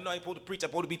confusion. I know I'm supposed to preach, I'm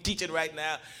supposed to be teaching right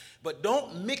now. But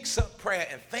don't mix up prayer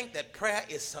and think that prayer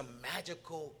is some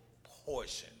magical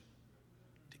portion.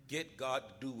 get God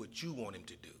to do what you want him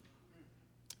to do.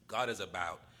 God is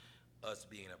about us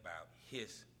being about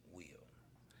his will.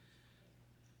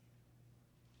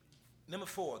 Number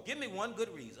 4, give me one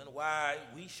good reason why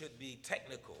we should be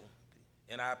technical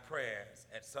in our prayers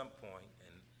at some point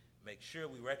and make sure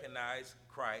we recognize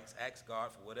Christ, ask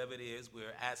God for whatever it is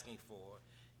we're asking for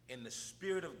in the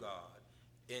Spirit of God,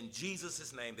 in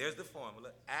Jesus' name. There's the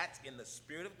formula. Ask in the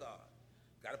Spirit of God.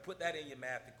 Got to put that in your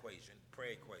math equation,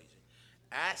 prayer equation.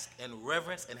 Ask and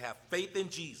reverence and have faith in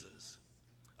Jesus,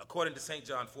 according to St.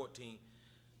 John 14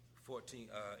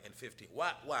 and 15.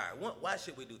 Why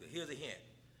should we do that? Here's a hint.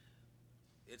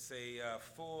 It's a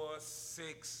 4,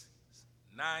 6,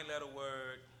 9-letter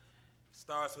word.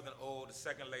 Starts with an O. The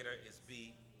second letter is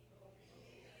B.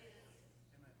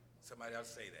 Somebody else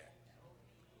say that.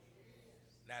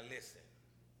 Now listen.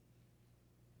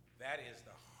 That is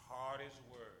the hardest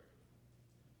word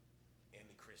in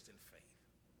the Christian faith.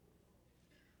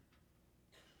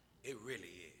 It really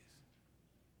is.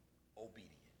 Obedience.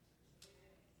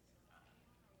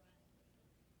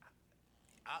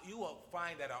 You will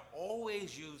find that I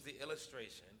always use the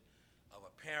illustration of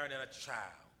a parent and a child.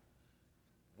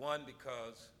 One,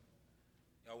 because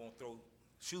y'all won't throw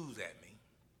shoes at me.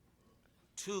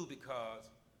 2, because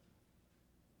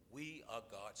we are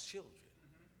God's children.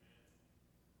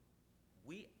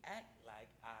 We act like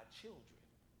our children.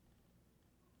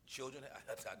 Children,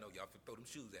 I know y'all throw them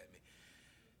shoes at me.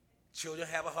 Children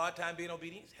have a hard time being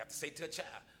obedient. Have to say to a child,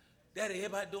 Daddy,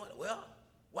 everybody doing it? Well,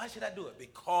 why should I do it?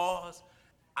 Because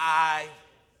I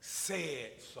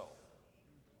said so.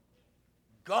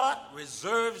 God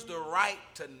reserves the right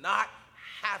to not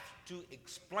have to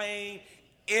explain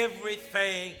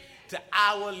everything to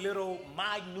our little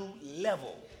minute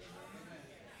level.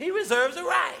 He reserves the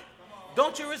right.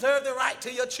 Don't you reserve the right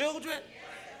to your children?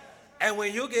 And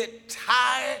when you get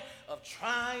tired of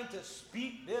trying to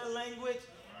speak their language,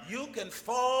 you can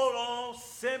fall on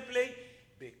simply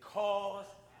because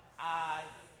I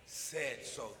said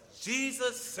so.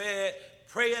 Jesus said,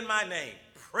 pray in my name.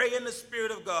 Pray in the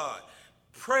Spirit of God.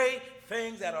 Pray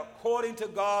things that are according to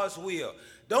God's will.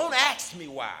 Don't ask me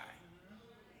why.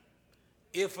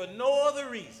 If for no other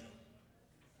reason,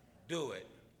 do it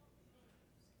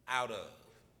out of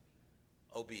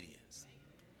obedience.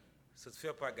 Sister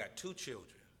Philpott got 2 children.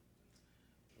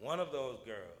 One of those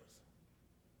girls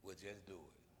will just do it.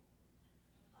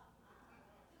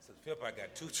 Sister Philpott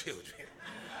got 2 children.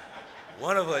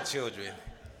 One of her children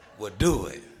will do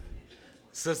it.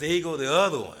 Sister Eagle, the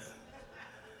other one,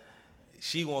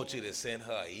 she wants you to send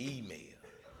her an email,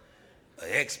 an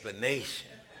explanation.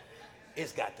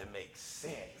 It's got to make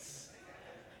sense.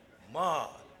 Mom,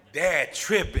 Dad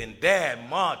tripping, Dad,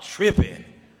 Mom tripping.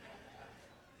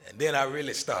 And then I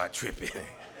really start tripping.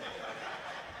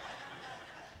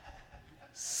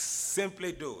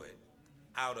 Simply do it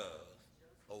out of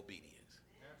obedience.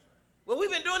 Well, we've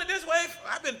been doing it this way.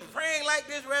 I've been praying like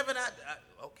this, Reverend.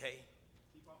 Okay.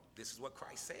 This is what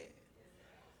Christ said.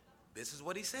 This is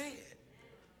what he said.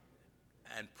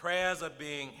 And prayers are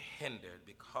being hindered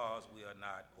because we are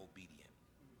not obedient.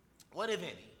 What, if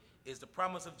any, is the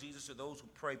promise of Jesus to those who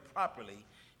pray properly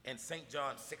in St.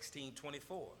 John 16:24?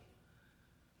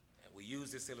 And we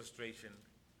use this illustration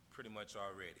pretty much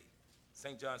already.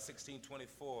 St. John 16:24,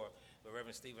 where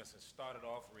Reverend Stevenson started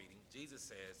off reading, Jesus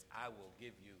says, I will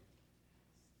give you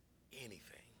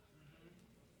anything.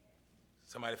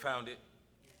 Somebody found it?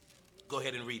 Go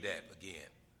ahead and read that again.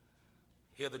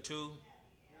 Hitherto.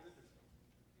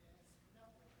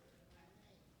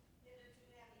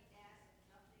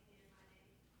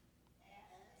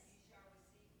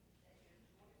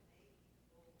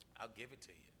 I'll give it to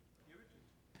you.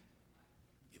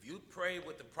 If you pray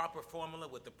with the proper formula,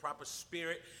 with the proper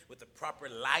spirit, with the proper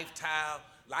lifestyle,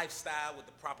 with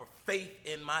the proper faith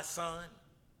in my Son,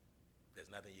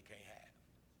 there's nothing you can't have.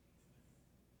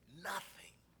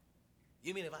 Nothing.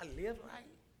 You mean if I live right?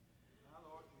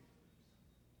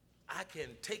 I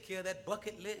can take care of that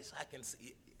bucket list. I can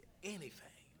see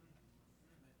anything.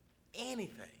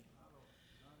 Anything.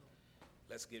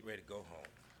 Let's get ready to go home.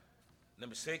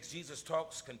 Number 6, Jesus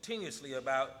talks continuously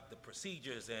about the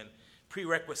procedures and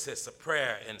prerequisites of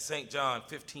prayer in St. John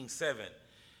 15:7.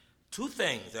 2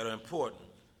 things that are important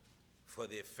for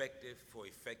effective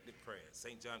prayer.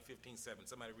 St. John 15:7.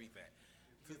 Somebody read that.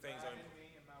 2 things are important.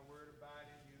 Me and my word abide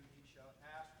in you. Ye shall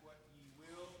ask what ye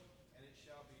will, and it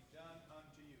shall be done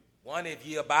unto you. 1, if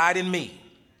ye abide in me.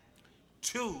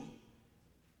 2,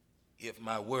 if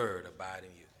my word abide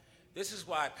in you. This is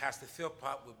why Pastor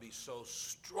Philpott would be so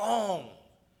strong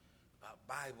about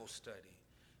Bible study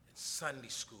and Sunday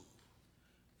school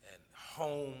and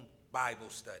home Bible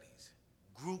studies,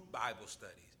 group Bible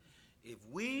studies. If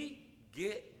we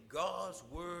get God's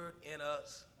word in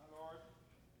us,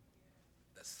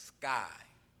 the sky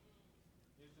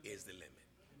is the limit.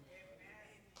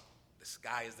 The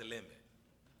sky is the limit.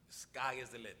 The sky is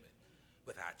the limit.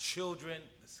 With our children,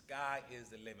 the sky is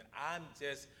the limit.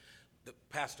 The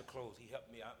pastor closed. He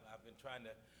helped me. I've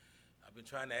been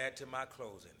trying to add to my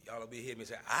closing. Y'all will be hearing me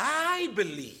say, I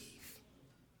believe.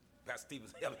 Pastor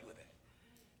Stevens helped me with that.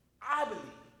 I believe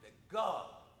that God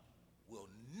will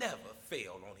never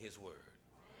fail on his word.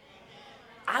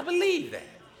 I believe that.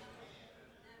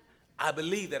 I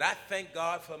believe that. I thank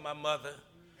God for my mother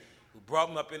who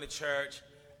brought me up in the church.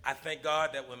 I thank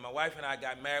God that when my wife and I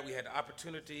got married, we had the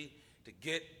opportunity to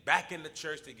get back in the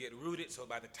church, to get rooted. So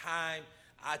by the time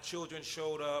our children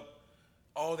showed up,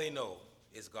 all they know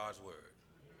is God's word.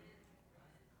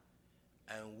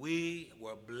 And we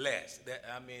were blessed.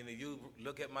 If you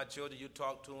look at my children, you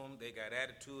talk to them, they got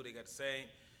attitude, they got the same.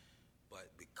 But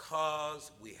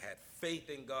because we had faith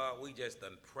in God, we just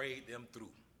done prayed them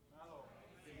through.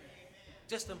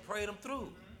 Just done prayed them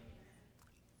through.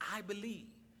 I believe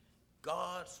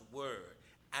God's word.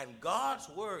 And God's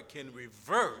word can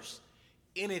reverse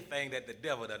anything that the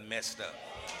devil done messed up.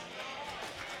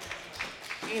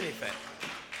 Anything.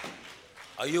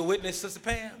 Are you a witness, Sister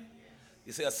Pam?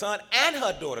 You see, a son and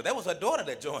her daughter. That was her daughter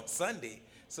that joined Sunday,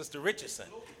 Sister Richardson.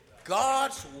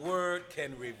 God's word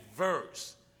can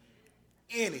reverse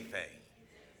anything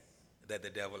that the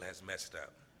devil has messed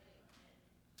up.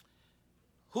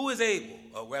 Who is able,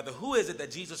 or rather, who is it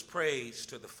that Jesus prays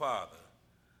to the Father?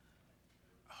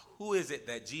 Who is it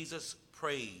that Jesus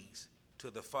prays to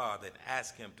the Father and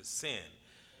asks him to send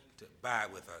to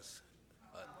abide with us?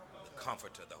 The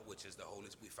Comforter, which is the Holy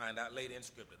Spirit. We find out later in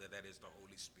Scripture that is the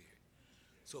Holy Spirit.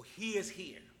 So he is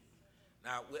here.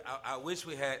 Now, I wish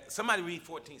we had, somebody read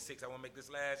 14:6. I want to make this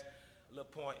last little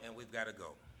point, and we've got to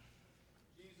go.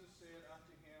 Jesus said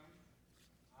unto him,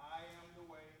 I am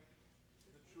the way,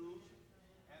 the truth,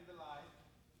 and the life.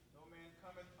 No man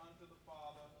cometh unto the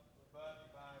Father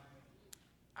but by me.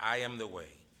 I am the way,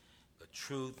 the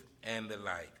truth, and the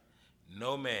life.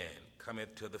 No man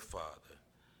cometh to the Father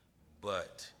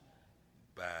but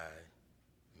by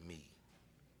me.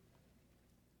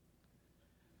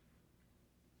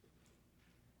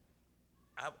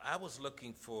 I was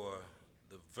looking for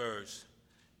the verse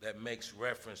that makes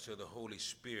reference to the Holy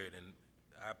Spirit, and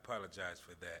I apologize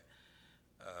for that.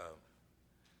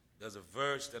 There's a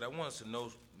verse that I want us to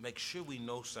know, make sure we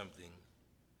know something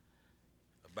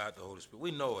about the Holy Spirit. We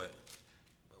know it,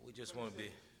 but we just want to be.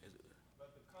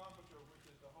 But the Comforter, which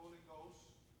is the Holy Ghost,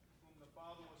 whom the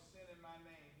Father will send in my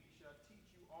name, he shall teach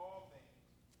you all things,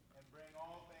 and bring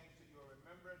all things to your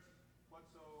remembrance,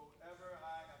 whatsoever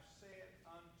I have said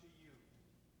unto you.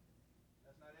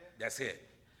 That's not it? That's it.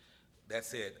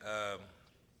 That's it.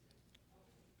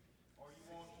 Or you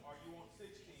want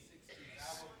 16?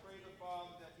 I will pray the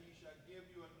Father that he shall give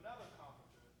you another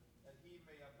Comforter, that he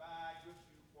may abide with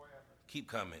you forever. Keep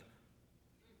coming.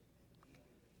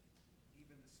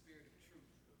 Even the Spirit of truth,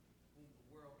 whom the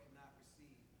world cannot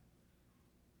receive.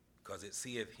 Because it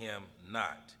seeth him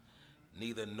not,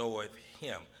 neither knoweth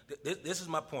him. This is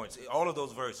my point. See, all of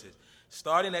those verses,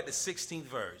 starting at the 16th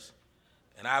verse,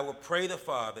 and I will pray the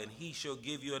Father, and he shall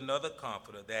give you another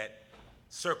Comforter. That,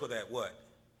 circle that what?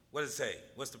 What does it say?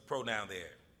 What's the pronoun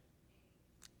there?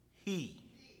 He.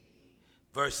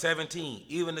 Verse 17,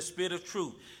 even the Spirit of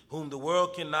truth, whom the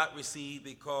world cannot receive,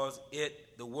 because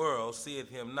the world seeth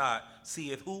him not.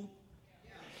 Seeth who?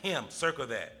 Him. Circle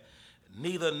that.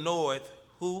 Neither knoweth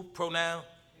who? Pronoun?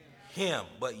 Him.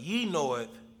 But ye knoweth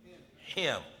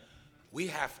him. We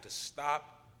have to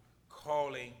stop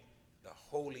calling the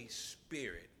Holy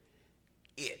Spirit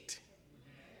it.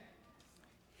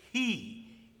 He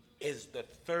is the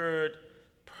third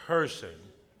person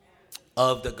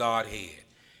of the Godhead.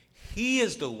 He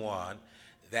is the one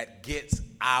that gets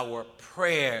our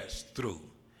prayers through.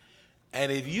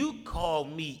 And if you call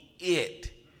me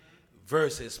it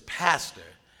versus pastor,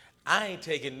 I ain't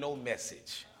taking no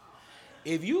message.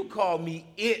 If you call me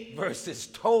it versus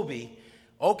Toby,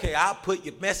 okay, I'll put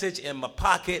your message in my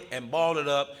pocket and ball it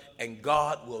up, and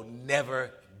God will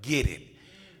never get it.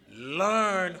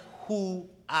 Learn who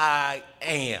I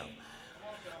am.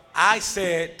 I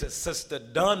said to Sister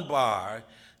Dunbar,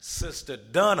 Sister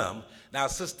Dunham. Now,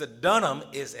 Sister Dunham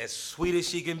is as sweet as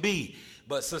she can be,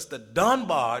 but Sister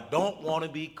Dunbar don't want to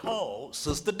be called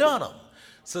Sister Dunham.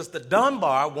 Sister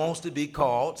Dunbar wants to be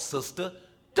called Sister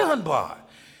Dunbar.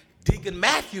 Deacon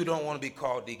Matthew don't want to be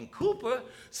called Deacon Cooper.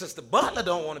 Sister Butler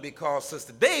don't want to be called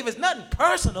Sister Davis. Nothing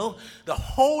personal. The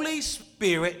Holy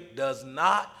Spirit does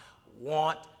not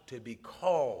want to be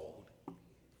called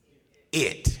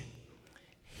it.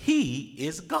 He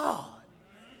is God.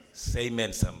 Say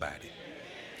amen, somebody.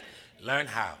 Learn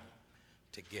how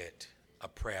to get a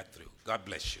prayer through. God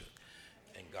bless you,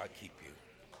 and God keep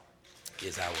you,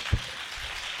 is our prayer.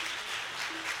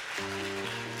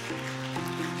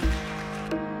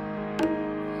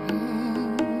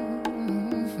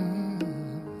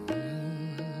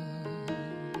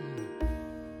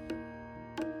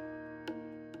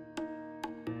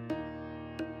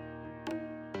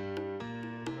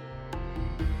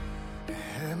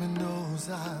 Heaven knows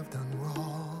I've done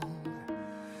wrong.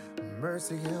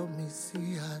 Mercy help me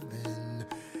see I've been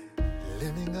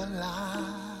living a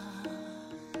lie.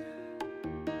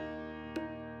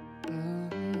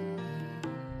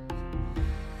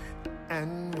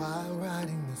 And while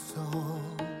writing the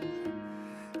song,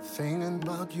 thinking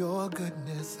about your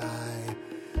goodness, I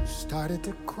started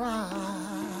to cry.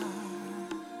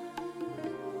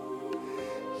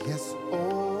 Yes,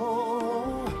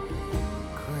 oh,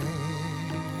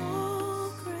 grace.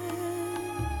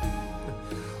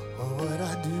 What would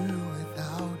I do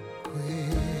without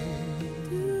grace?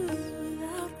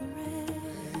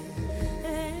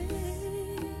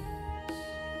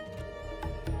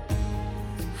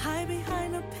 Hide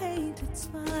behind a painted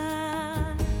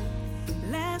smile,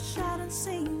 lash out and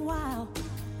sing while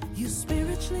you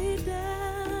spiritually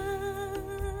down.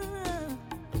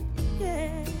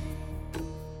 Yeah.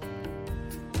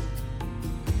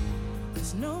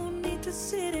 There's no need to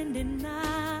sit and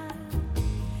deny.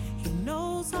 He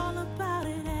knows all about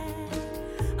it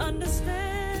and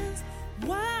understands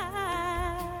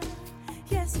why.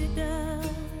 Yes, he does.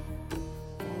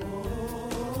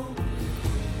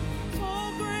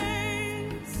 Oh,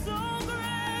 grace,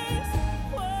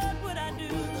 what would I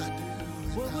do?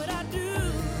 What would I do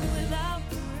without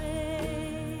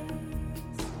grace?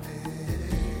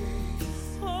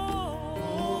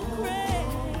 Oh,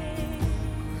 grace,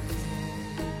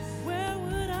 where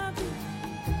would I be?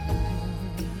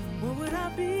 Where would I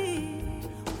be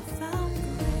without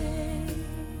grace?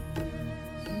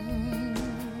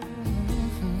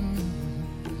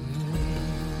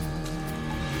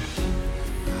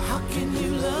 How can you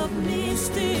love me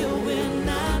still when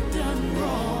I've done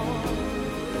wrong?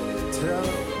 Tell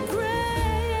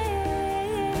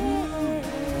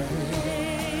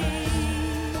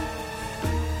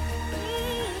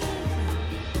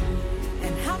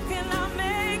And how can I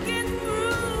make it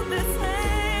through this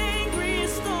angry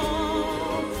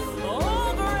storm?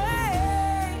 Oh,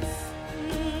 grace,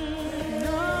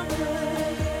 oh,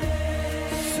 grace,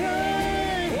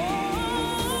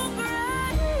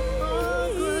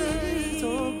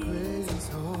 oh,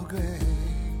 grace, oh,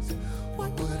 grace.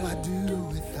 What would I do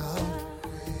without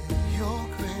your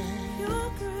grace?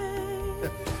 your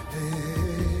grace.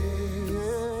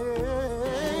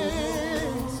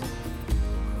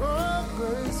 Oh,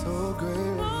 grace, oh,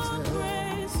 grace. Oh,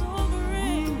 grace, oh,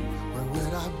 grace. Where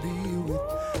would I be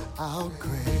without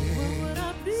grace? Where would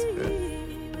I be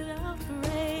without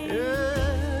grace?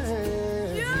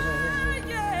 Yeah.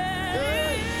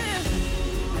 Yeah.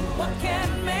 What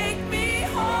can make me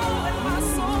whole and my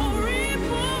soul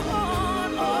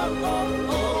reborn?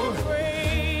 Oh,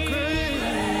 grace.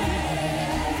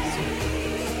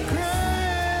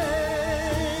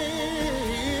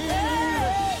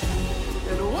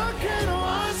 And what can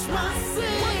wash my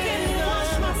sin? What can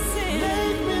wash my sin?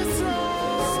 Make me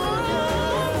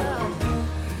strong.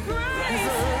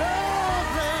 Grace.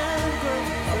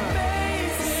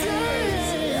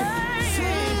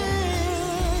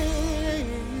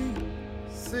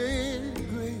 Sing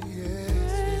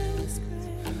grace.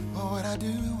 What would I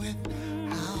do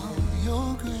without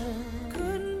your grace?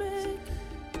 Couldn't make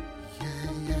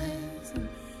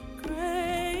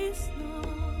grace, no.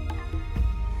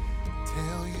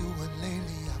 Tell you what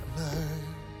lately I've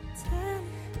learned.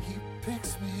 He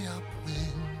picks me up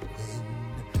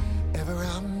whenever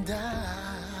I'm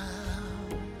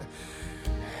down.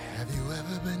 Have you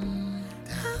ever been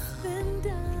down? I've been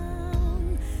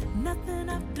down. Nothing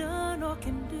I've done or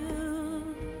can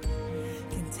do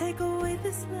can take away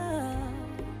this love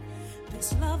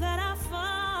that